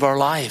days of our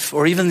life,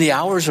 or even the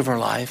hours of our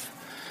life.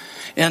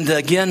 And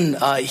again,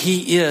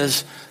 he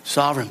is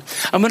sovereign.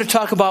 I'm going to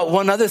talk about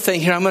one other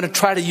thing here. I'm going to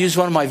try to use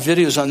one of my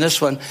videos on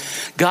this one.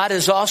 God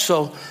is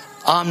also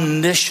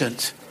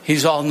omniscient.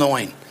 He's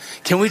all-knowing.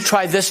 Can we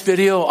try this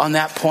video on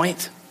that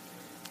point?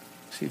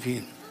 See if you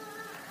can.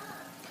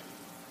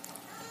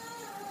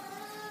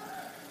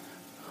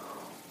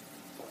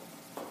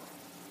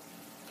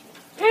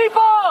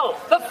 People,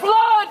 the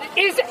flood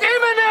is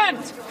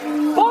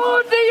imminent.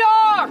 Board the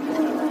ark.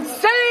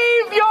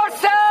 Save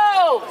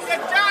yourselves.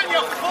 Get down,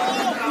 you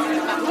fool.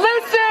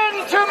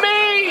 Listen to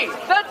me.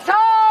 The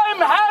time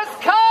has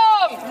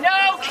come.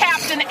 No,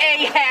 Captain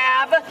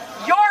Ahab,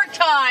 your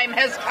time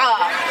has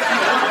come.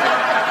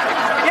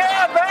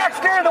 Yeah,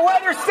 Baxter, the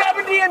weather's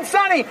 70 and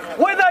sunny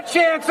with a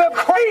chance of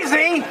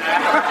crazy.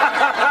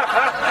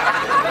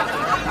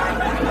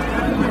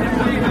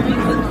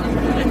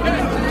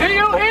 Do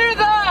you hear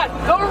that?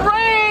 The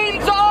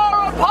rains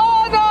are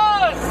upon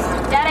us.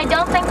 Dad, I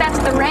don't think that's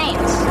the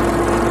rains.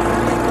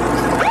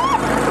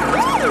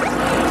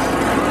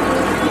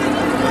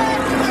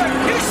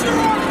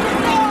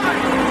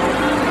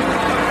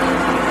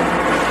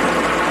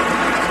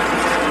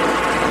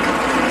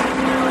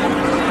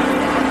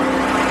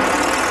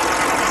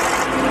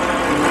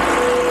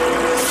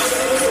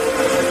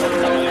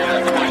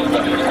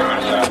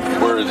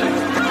 Where is he?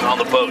 On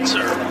the boat,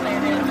 sir.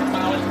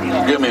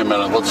 Give me a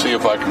minute. Let's see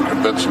if I can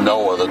convince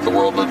Noah that the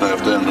world doesn't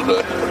have to end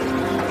today.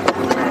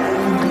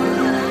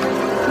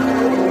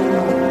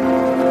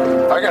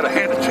 I gotta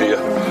hand it to you.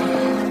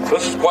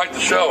 This is quite the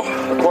show.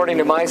 According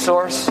to my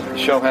source, the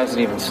show hasn't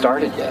even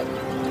started yet.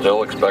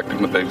 Still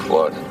expecting the big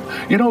flood.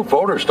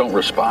 Voters don't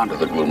respond to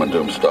the gloom and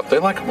doom stuff. They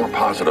like a more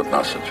positive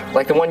message.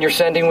 Like the one you're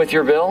sending with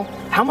your bill?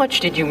 How much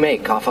did you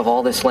make off of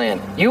all this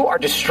land? You are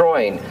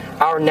destroying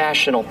our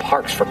national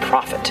parks for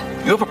profit.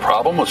 You have a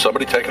problem with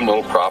somebody taking a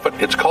little profit?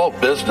 It's called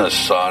business,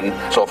 son.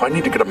 So if I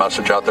need to get a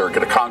message out there,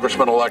 get a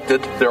congressman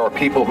elected, there are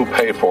people who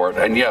pay for it.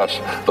 And yes,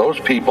 those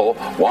people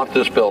want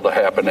this bill to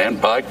happen,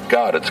 and by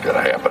God, it's going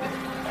to happen.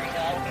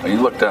 Now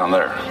you look down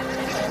there.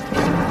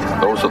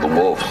 Those are the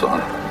wolves,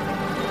 son.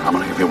 I'm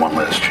going to give you one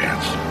last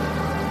chance.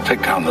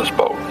 Take down this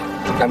boat.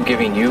 I'm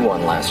giving you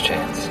one last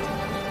chance.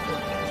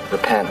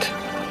 Repent.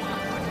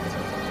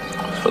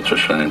 Such a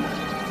shame.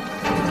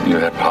 You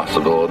had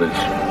possibilities.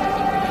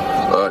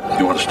 But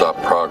you want to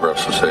stop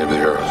progress to save the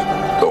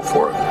earth. Go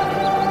for it.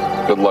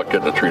 Good luck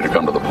getting a tree to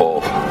come to the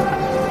polls.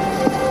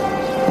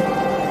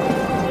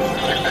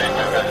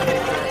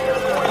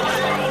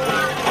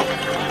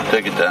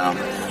 Take it down.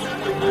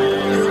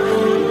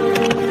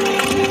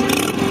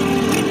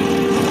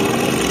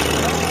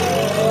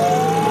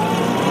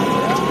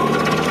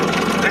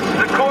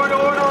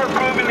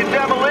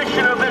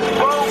 Demolition of this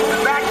boat.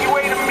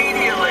 Evacuate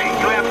immediately.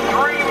 You have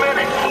 3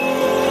 minutes.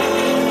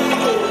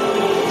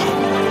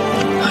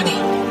 Honey,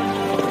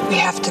 we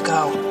have to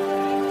go.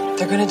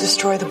 They're going to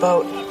destroy the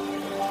boat.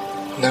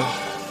 No.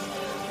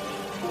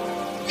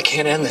 It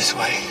can't end this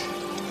way.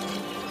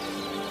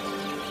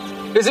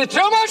 Is it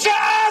too much to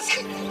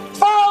ask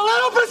for a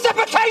little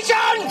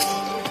precipitation?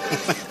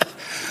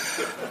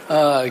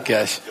 Oh,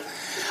 gosh.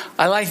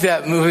 I like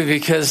that movie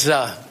because,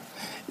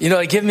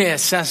 it gave me a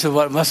sense of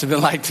what it must have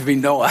been like to be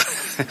Noah.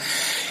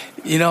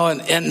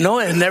 And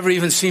Noah had never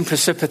even seen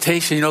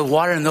precipitation.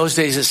 Water in those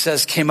days, it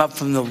says, came up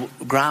from the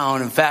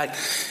ground. In fact,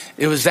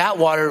 it was that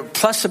water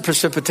plus the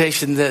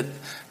precipitation that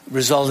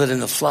resulted in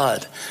the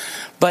flood.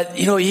 But,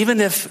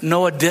 even if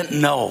Noah didn't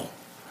know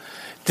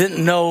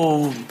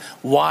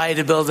why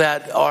to build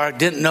that ark,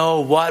 didn't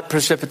know what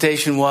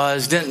precipitation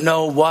was, didn't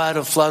know what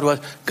a flood was,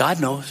 God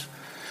knows.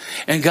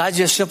 And God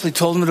just simply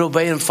told him to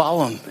obey and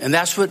follow him. And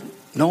that's what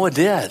Noah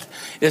did.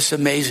 It's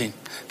amazing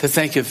to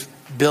think of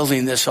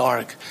building this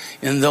ark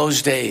in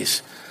those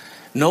days.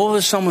 Noah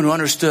was someone who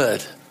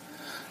understood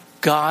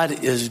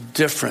God is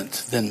different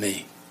than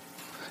me.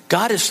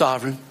 God is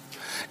sovereign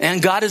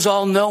and God is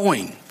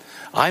all-knowing.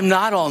 I'm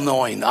not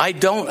all-knowing.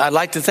 I'd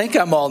like to think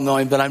I'm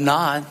all-knowing, but I'm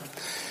not.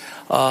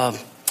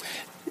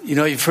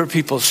 You've heard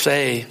people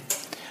say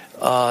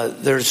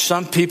there's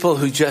some people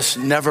who just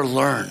never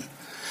learn.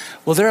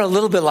 Well, they're a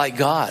little bit like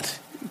God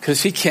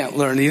because he can't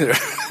learn either.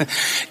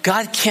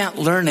 God can't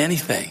learn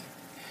anything.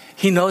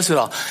 He knows it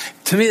all.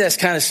 To me, that's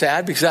kind of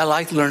sad because I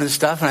like learning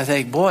stuff and I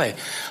think, boy,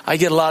 I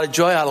get a lot of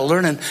joy out of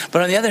learning.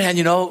 But on the other hand,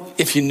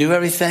 if you knew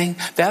everything,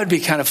 that would be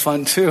kind of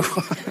fun too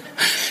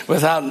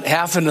without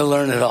having to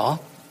learn it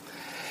all.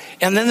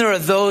 And then there are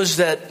those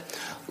that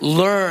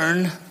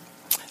learn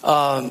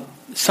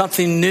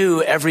something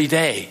new every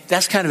day.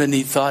 That's kind of a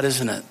neat thought,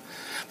 isn't it?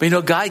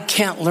 But God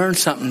can't learn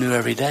something new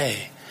every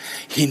day.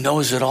 He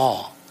knows it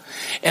all.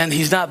 And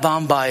he's not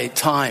bound by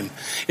time.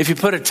 If you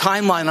put a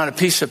timeline on a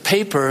piece of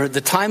paper,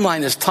 the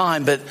timeline is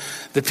time, but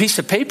the piece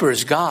of paper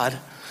is God.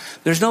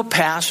 There's no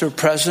past or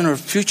present or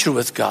future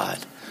with God.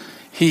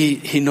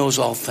 He knows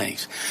all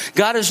things.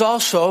 God is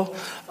also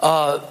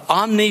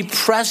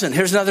omnipresent.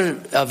 Here's another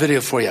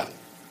video for you.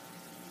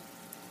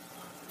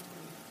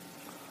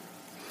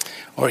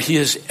 Or he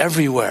is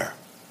everywhere.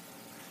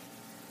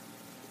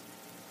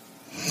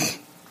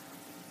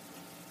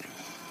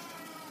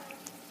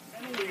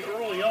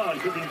 Early on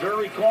could be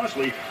very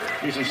costly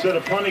because instead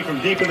of punting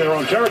from deep in their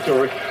own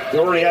territory,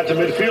 they're already at the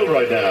midfield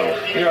right now.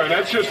 Yeah, and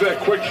that's just that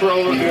quick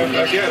throw. Again,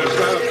 it's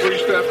not a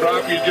three-step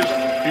drop. You just.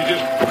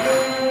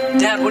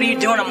 Dad, what are you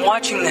doing? I'm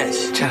watching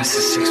this.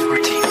 Genesis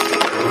 6:14.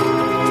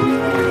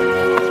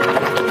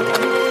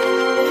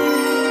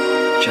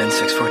 Gen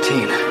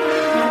 6:14.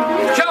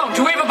 Joe,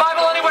 do we have a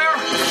Bible anywhere?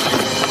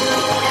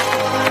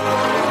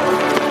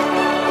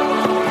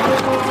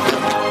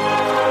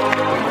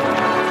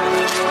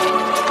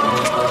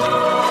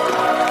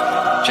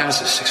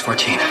 Genesis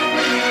 6:14.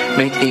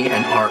 Make thee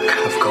an ark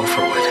of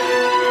gopher wood.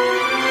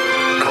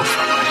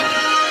 Gopher wood.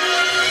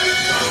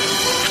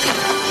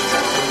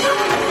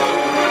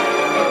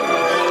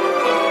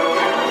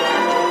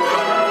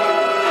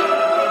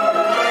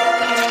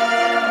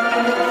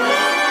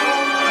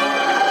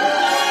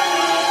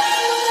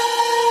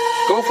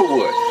 Gopher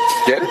wood.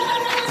 Get it?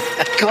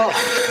 Go.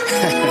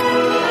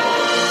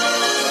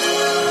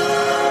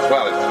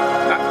 Well,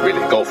 it's not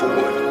really gopher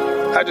wood.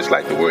 I just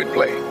like the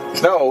wordplay.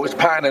 No, it's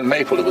pine and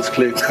maple. It was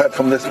clear cut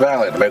from this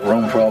valley to make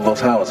room for all those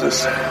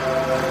houses.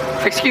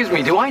 Excuse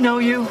me, do I know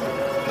you?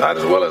 Not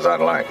as well as I'd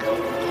like.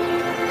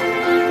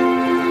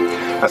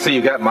 I see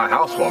you got my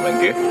housewarming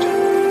gift.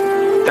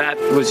 That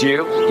was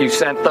you? You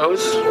sent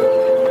those?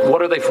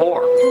 What are they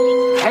for?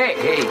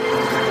 Hey.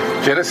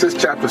 Genesis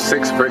chapter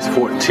 6, verse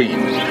 14.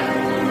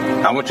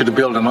 I want you to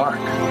build an ark.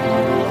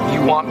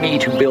 You want me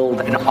to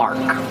build an ark?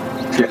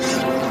 Yes.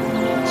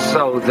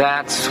 So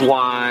that's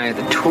why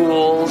the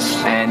tools,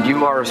 and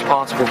you are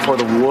responsible for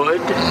the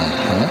wood?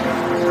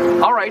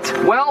 Mm-hmm. All right,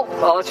 well,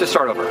 let's just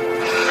start over.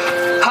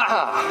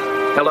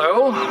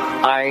 Hello,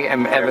 I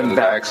am Evan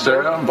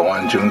Baxter.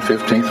 Born June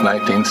 15th,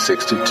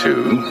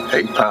 1962.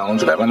 8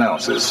 pounds, 11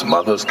 ounces.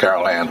 Mother's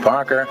Carol Ann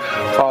Parker.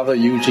 Father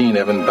Eugene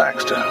Evan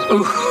Baxter.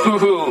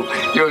 Ooh,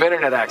 you have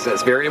internet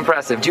access. Very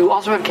impressive. Do you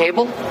also have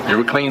cable?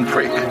 You're a clean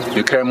freak.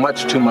 You care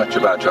much too much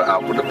about your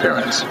outward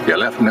appearance. Your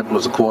left nipple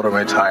is a quarter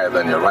inch higher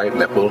than your right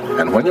nipple,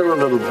 and when you were a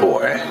little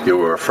boy, you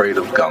were afraid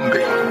of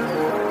Gumby.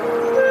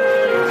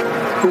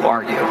 Who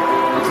are you?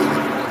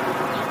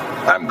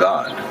 I'm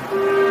God.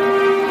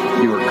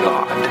 You are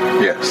God.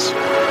 Yes.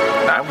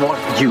 I want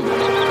you,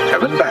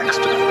 Evan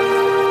Baxter,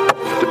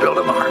 to build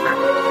an ark.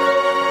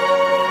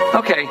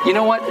 Okay, you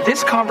know what?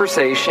 This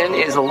conversation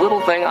is a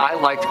little thing I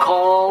like to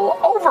call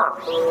over.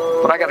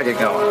 But I gotta get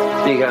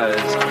going.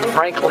 Because,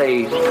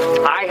 frankly,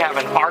 I have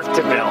an ark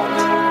to build.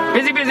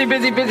 Busy.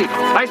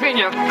 Nice meeting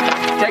you.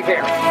 Take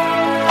care.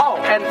 Oh,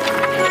 and...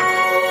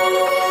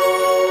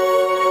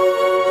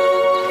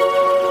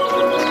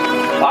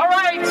 all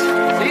right.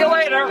 See you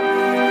later.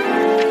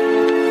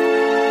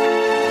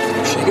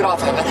 Shake it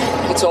off, Evan.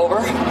 It's over.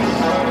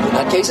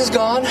 That case is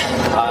gone.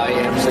 I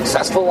am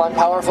successful, I'm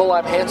powerful,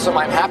 I'm handsome,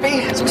 I'm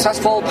happy.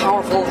 Successful,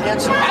 powerful,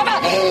 handsome.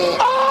 Evan!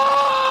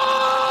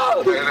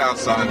 Oh! Get it out,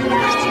 son.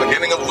 It's the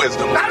beginning of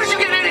wisdom. How did you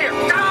get in here?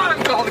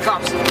 God, call the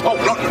cops. Oh,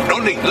 no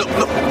need. Look.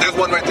 There's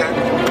one right there.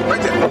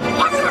 Right there.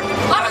 Officer!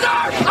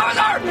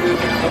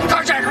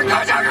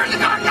 Carjacker in the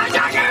car!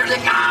 Carjacker in the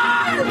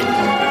car!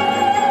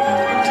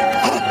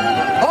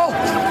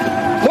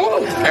 Oh!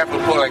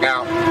 hang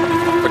out.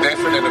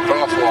 Pedestrian in the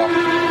crosswalk.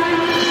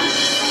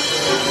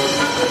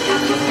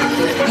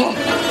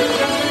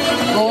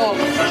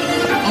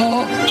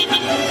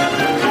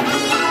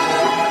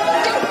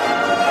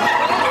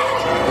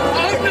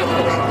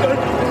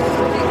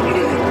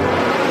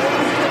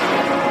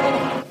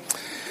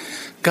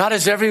 God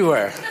is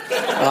everywhere.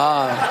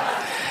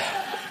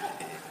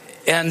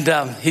 And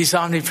he's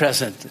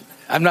omnipresent.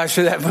 I'm not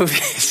sure that movie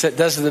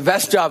does the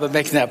best job of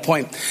making that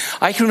point.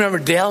 I can remember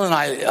Dale and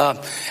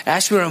I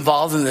actually were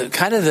involved in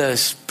the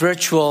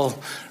spiritual,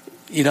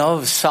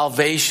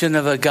 salvation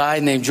of a guy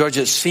named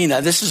George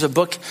Sena. This is a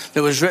book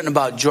that was written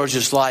about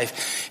George's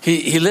life.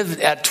 He lived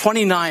at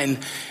 29.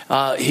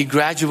 He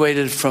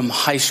graduated from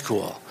high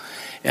school,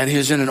 and he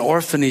was in an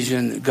orphanage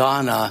in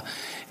Ghana.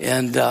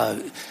 And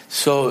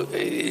so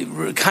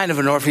kind of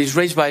an orphan. He's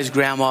raised by his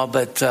grandma,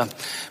 but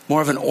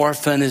more of an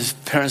orphan. His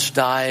parents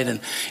died. And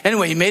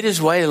anyway, he made his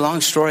way,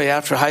 long story,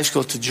 after high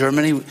school to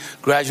Germany,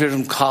 graduated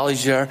from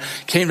college there,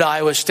 came to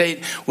Iowa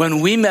State. When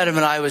we met him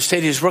in Iowa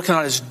State, he was working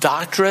on his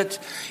doctorate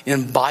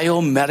in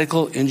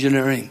biomedical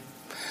engineering.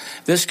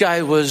 This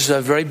guy was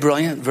very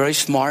brilliant, very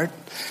smart.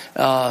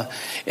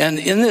 And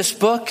in this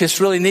book, it's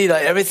really neat.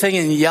 Everything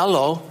in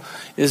yellow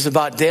is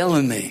about Dale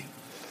and me.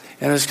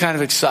 And it was kind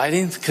of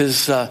exciting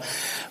because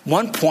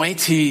one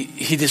point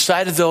he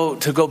decided, though,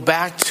 to go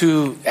back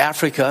to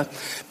Africa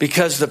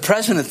because the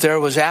president there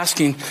was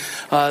asking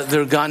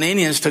their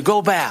Ghanaians to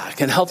go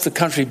back and help the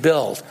country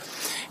build.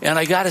 And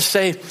I got to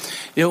say,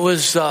 it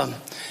was,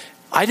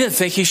 I didn't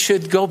think he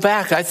should go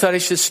back. I thought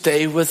he should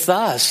stay with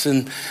us.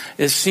 And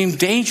it seemed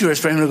dangerous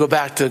for him to go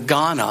back to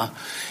Ghana.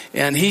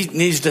 And he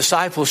needs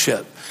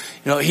discipleship.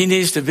 He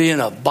needs to be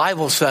in a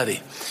Bible study.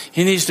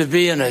 He needs to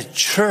be in a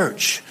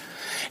church.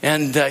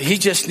 And he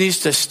just needs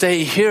to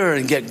stay here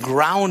and get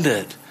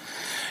grounded.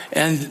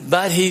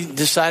 But he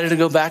decided to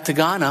go back to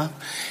Ghana.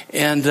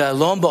 And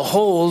lo and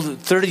behold,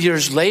 30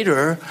 years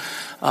later,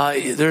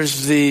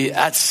 there's the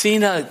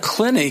Atsina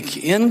Clinic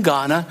in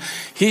Ghana.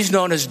 He's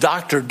known as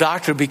Dr.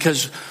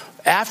 because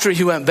after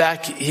he went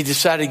back, he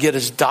decided to get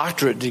his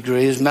doctorate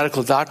degree, his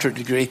medical doctorate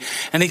degree,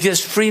 and he gives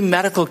free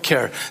medical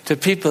care to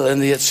people in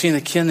the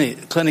Atsina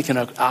Clinic in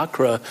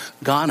Accra,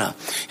 Ghana.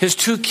 His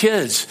two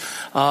kids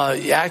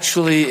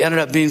actually ended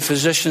up being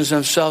physicians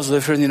themselves,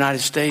 live here in the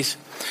United States.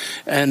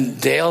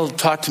 And Dale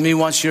talked to me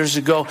once years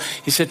ago.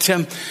 He said,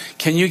 Tim,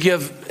 can you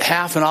give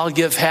half and I'll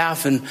give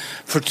half? And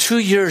for 2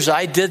 years,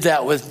 I did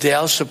that with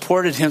Dale,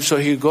 supported him so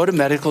he could go to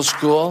medical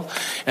school.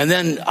 And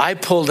then I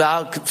pulled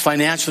out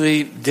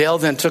financially. Dale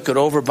then took it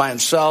over by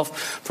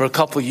himself for a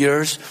couple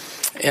years.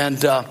 And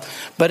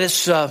but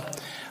it's I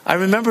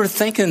remember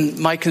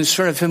thinking my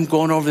concern of him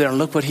going over there and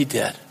look what he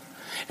did.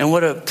 And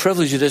what a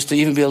privilege it is to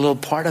even be a little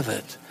part of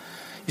it.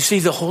 You see,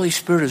 the Holy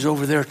Spirit is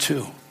over there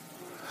too.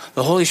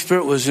 The Holy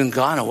Spirit was in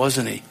Ghana,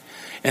 wasn't he?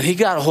 And he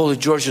got a hold of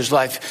George's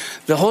life.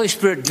 The Holy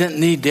Spirit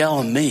didn't need Dale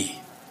and me.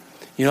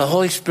 The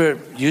Holy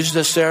Spirit used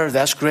us there.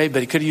 That's great,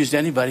 but he could have used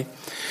anybody.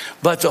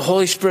 But the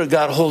Holy Spirit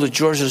got a hold of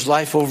George's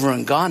life over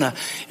in Ghana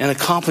and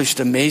accomplished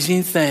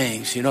amazing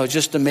things.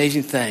 Just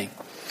amazing thing.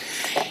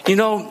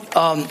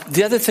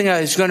 The other thing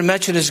I was going to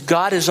mention is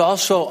God is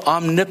also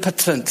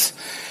omnipotent.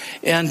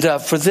 And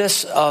for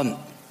this, I'm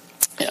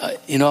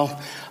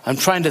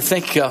trying to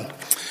think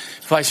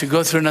if I should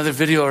go through another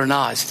video or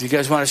not. Do you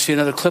guys want to see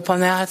another clip on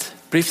that?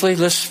 Briefly,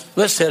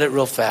 let's hit it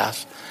real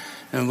fast.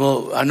 And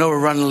I know we're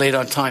running late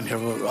on time here.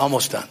 We're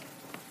almost done.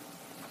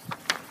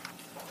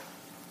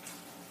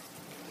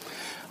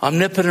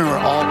 Omnipotent or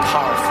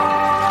all-powerful.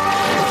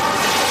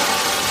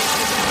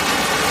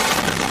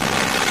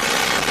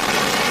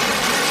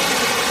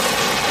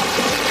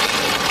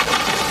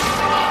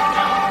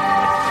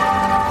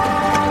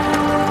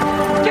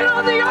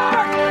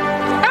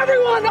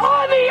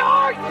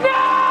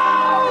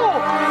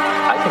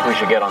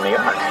 Should get on the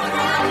ark.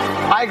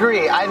 I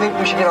agree. I think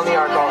we should get on the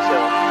ark also.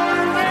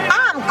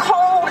 I'm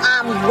cold,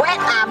 I'm wet,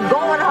 I'm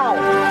going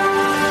home.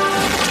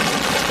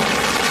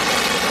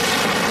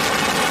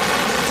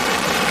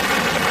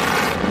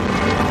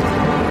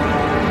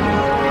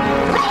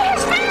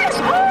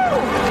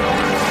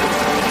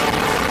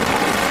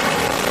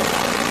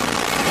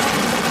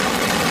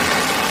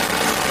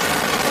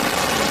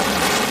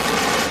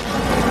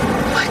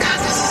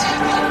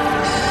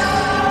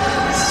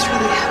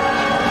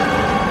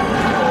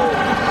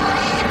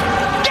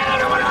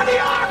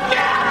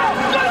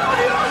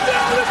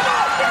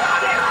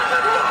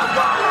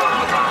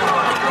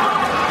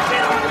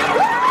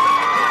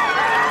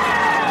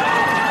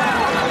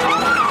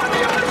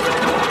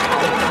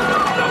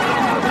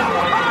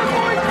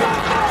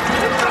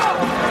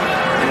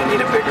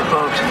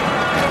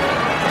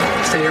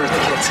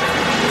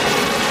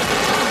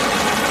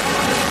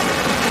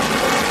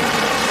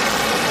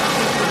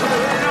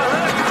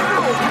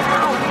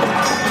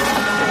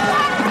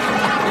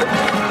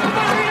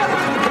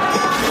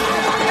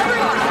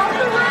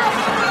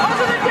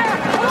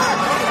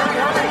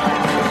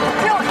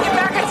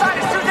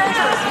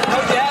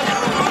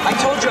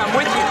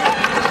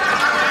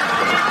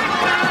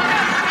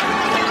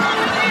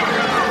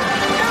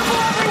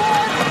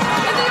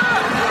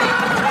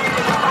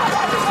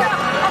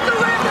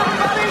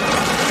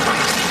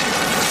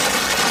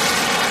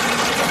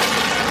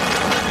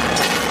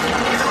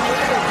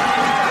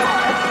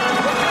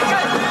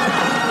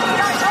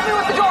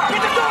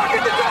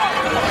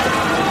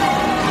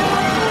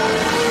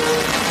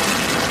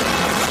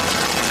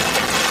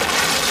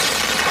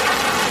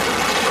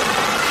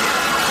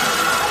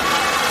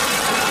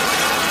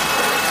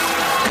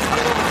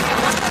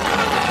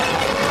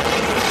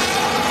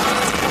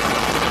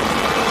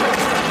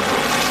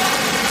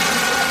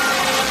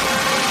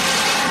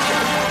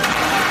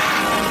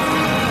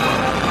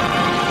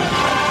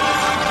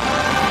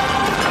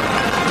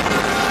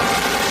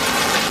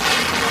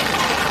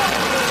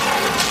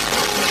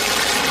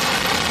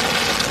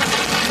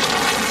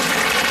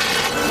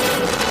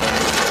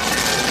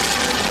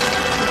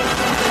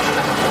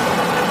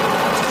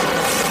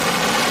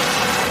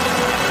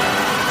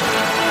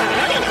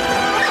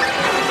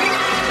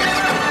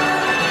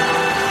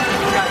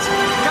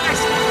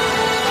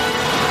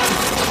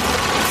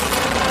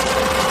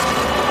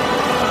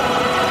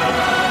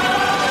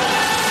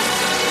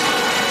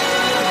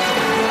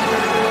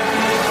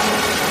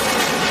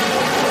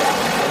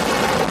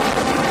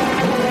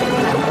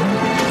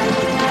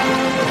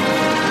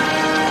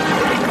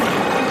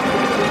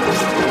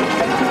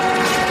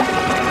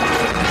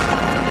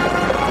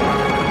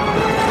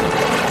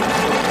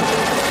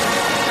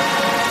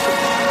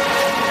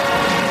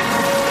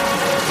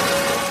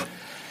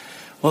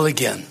 Well,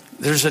 again,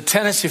 there's a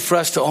tendency for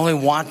us to only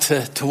want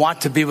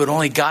to be what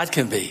only God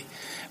can be.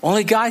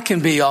 Only God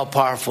can be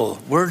all-powerful.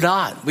 We're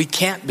not. We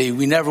can't be.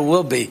 We never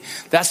will be.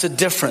 That's the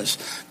difference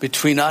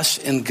between us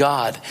and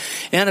God.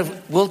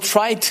 And we'll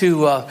try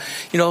to,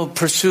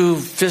 pursue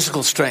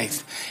physical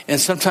strength, and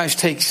sometimes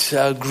takes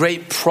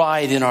great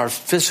pride in our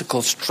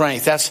physical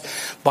strength.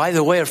 That's, by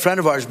the way, a friend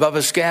of ours,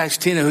 Bubba Skaggs,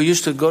 Tina, who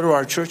used to go to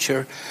our church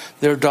here,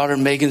 their daughter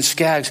Megan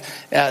Skaggs,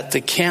 at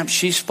the camp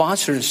she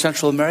sponsored in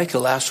Central America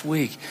last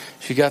week.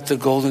 She got the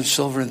gold and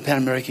silver in the Pan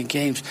American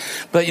Games.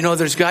 But,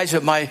 there's guys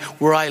at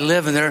where I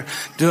live, and they're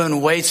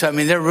doing weights. I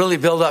mean, they're really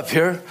built up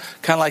here,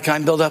 kind of like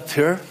I'm built up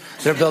here.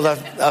 They're built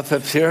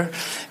up here.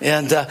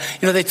 And,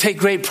 they take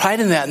great pride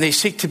in that, and they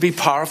seek to be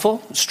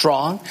powerful,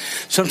 strong.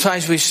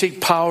 Sometimes we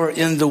seek power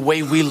in the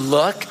way we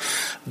look.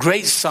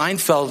 Great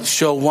Seinfeld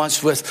show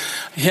once with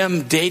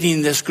him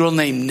dating this girl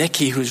named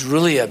Nikki, who's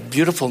really a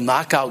beautiful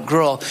knockout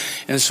girl.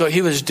 And so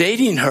he was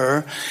dating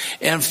her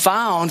and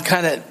found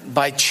kind of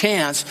by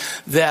chance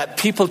that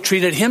people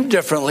treated him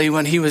differently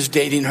when he was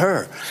dating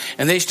her.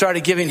 And they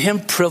started giving him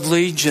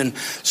privilege and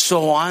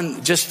so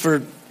on just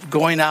for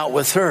going out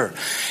with her.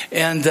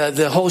 And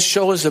the whole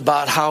show is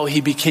about how he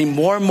became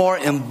more and more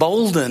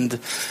emboldened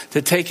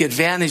to take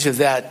advantage of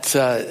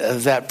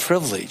that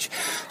privilege.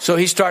 So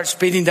he starts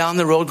speeding down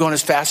the road, going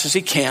as fast as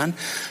he can,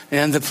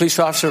 and the police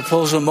officer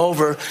pulls him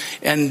over,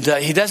 and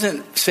he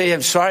doesn't say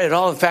I'm sorry at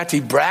all. In fact,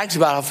 he brags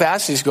about how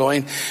fast he's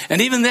going.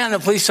 And even then, the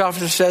police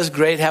officer says,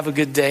 great, have a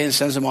good day, and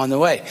sends him on the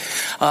way.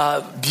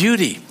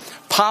 Beauty,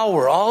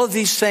 power, all of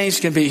these things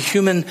can be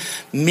human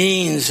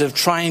means of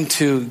trying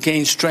to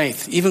gain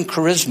strength, even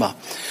charisma.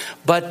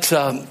 But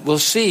we'll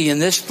see in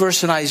this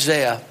verse in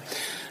Isaiah,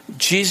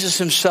 Jesus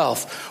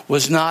himself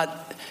was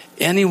not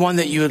anyone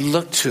that you would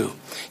look to,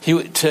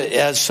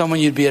 as someone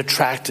you'd be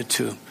attracted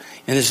to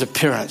in his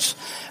appearance.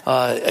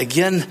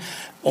 Again,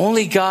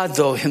 only God,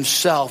 though,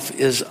 himself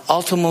is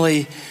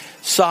ultimately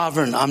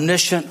sovereign,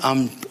 omniscient,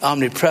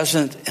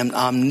 omnipresent, and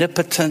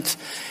omnipotent.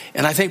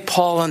 And I think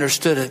Paul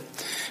understood it,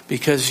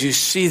 because you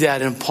see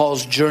that in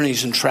Paul's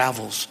journeys and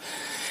travels.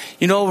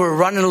 We're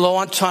running low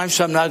on time,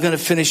 so I'm not going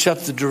to finish up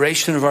the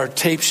duration of our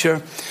tapes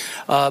here.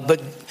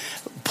 But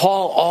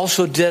Paul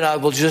also did, I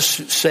will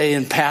just say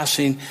in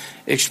passing,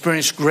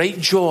 experience great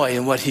joy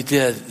in what he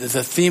did.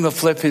 The theme of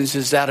Philippians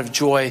is that of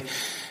joy,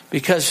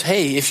 because,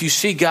 hey, if you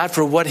see God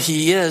for what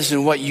he is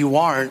and what you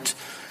aren't,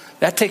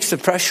 that takes the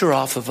pressure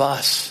off of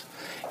us.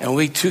 And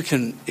we too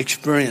can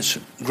experience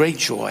great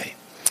joy.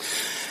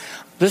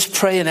 Let's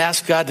pray and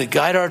ask God to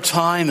guide our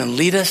time and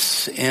lead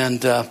us.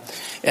 And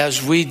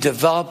as we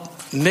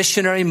develop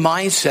missionary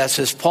mindsets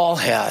as Paul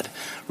had,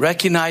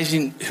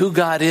 recognizing who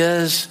God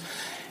is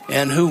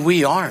and who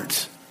we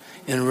aren't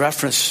in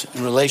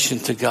relation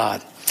to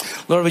God.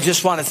 Lord, we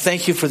just want to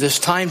thank you for this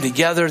time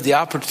together, the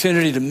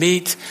opportunity to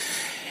meet,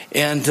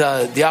 and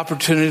the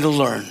opportunity to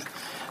learn.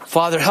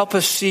 Father, help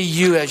us see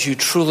you as you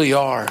truly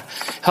are.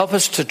 Help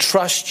us to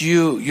trust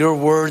you, your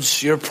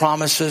words, your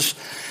promises.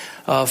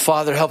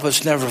 Father, help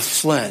us never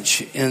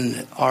flinch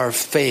in our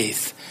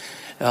faith.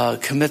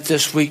 Commit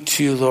this week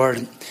to you,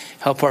 Lord.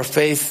 Help our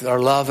faith, our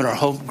love, and our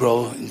hope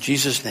grow. In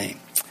Jesus' name,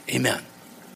 amen.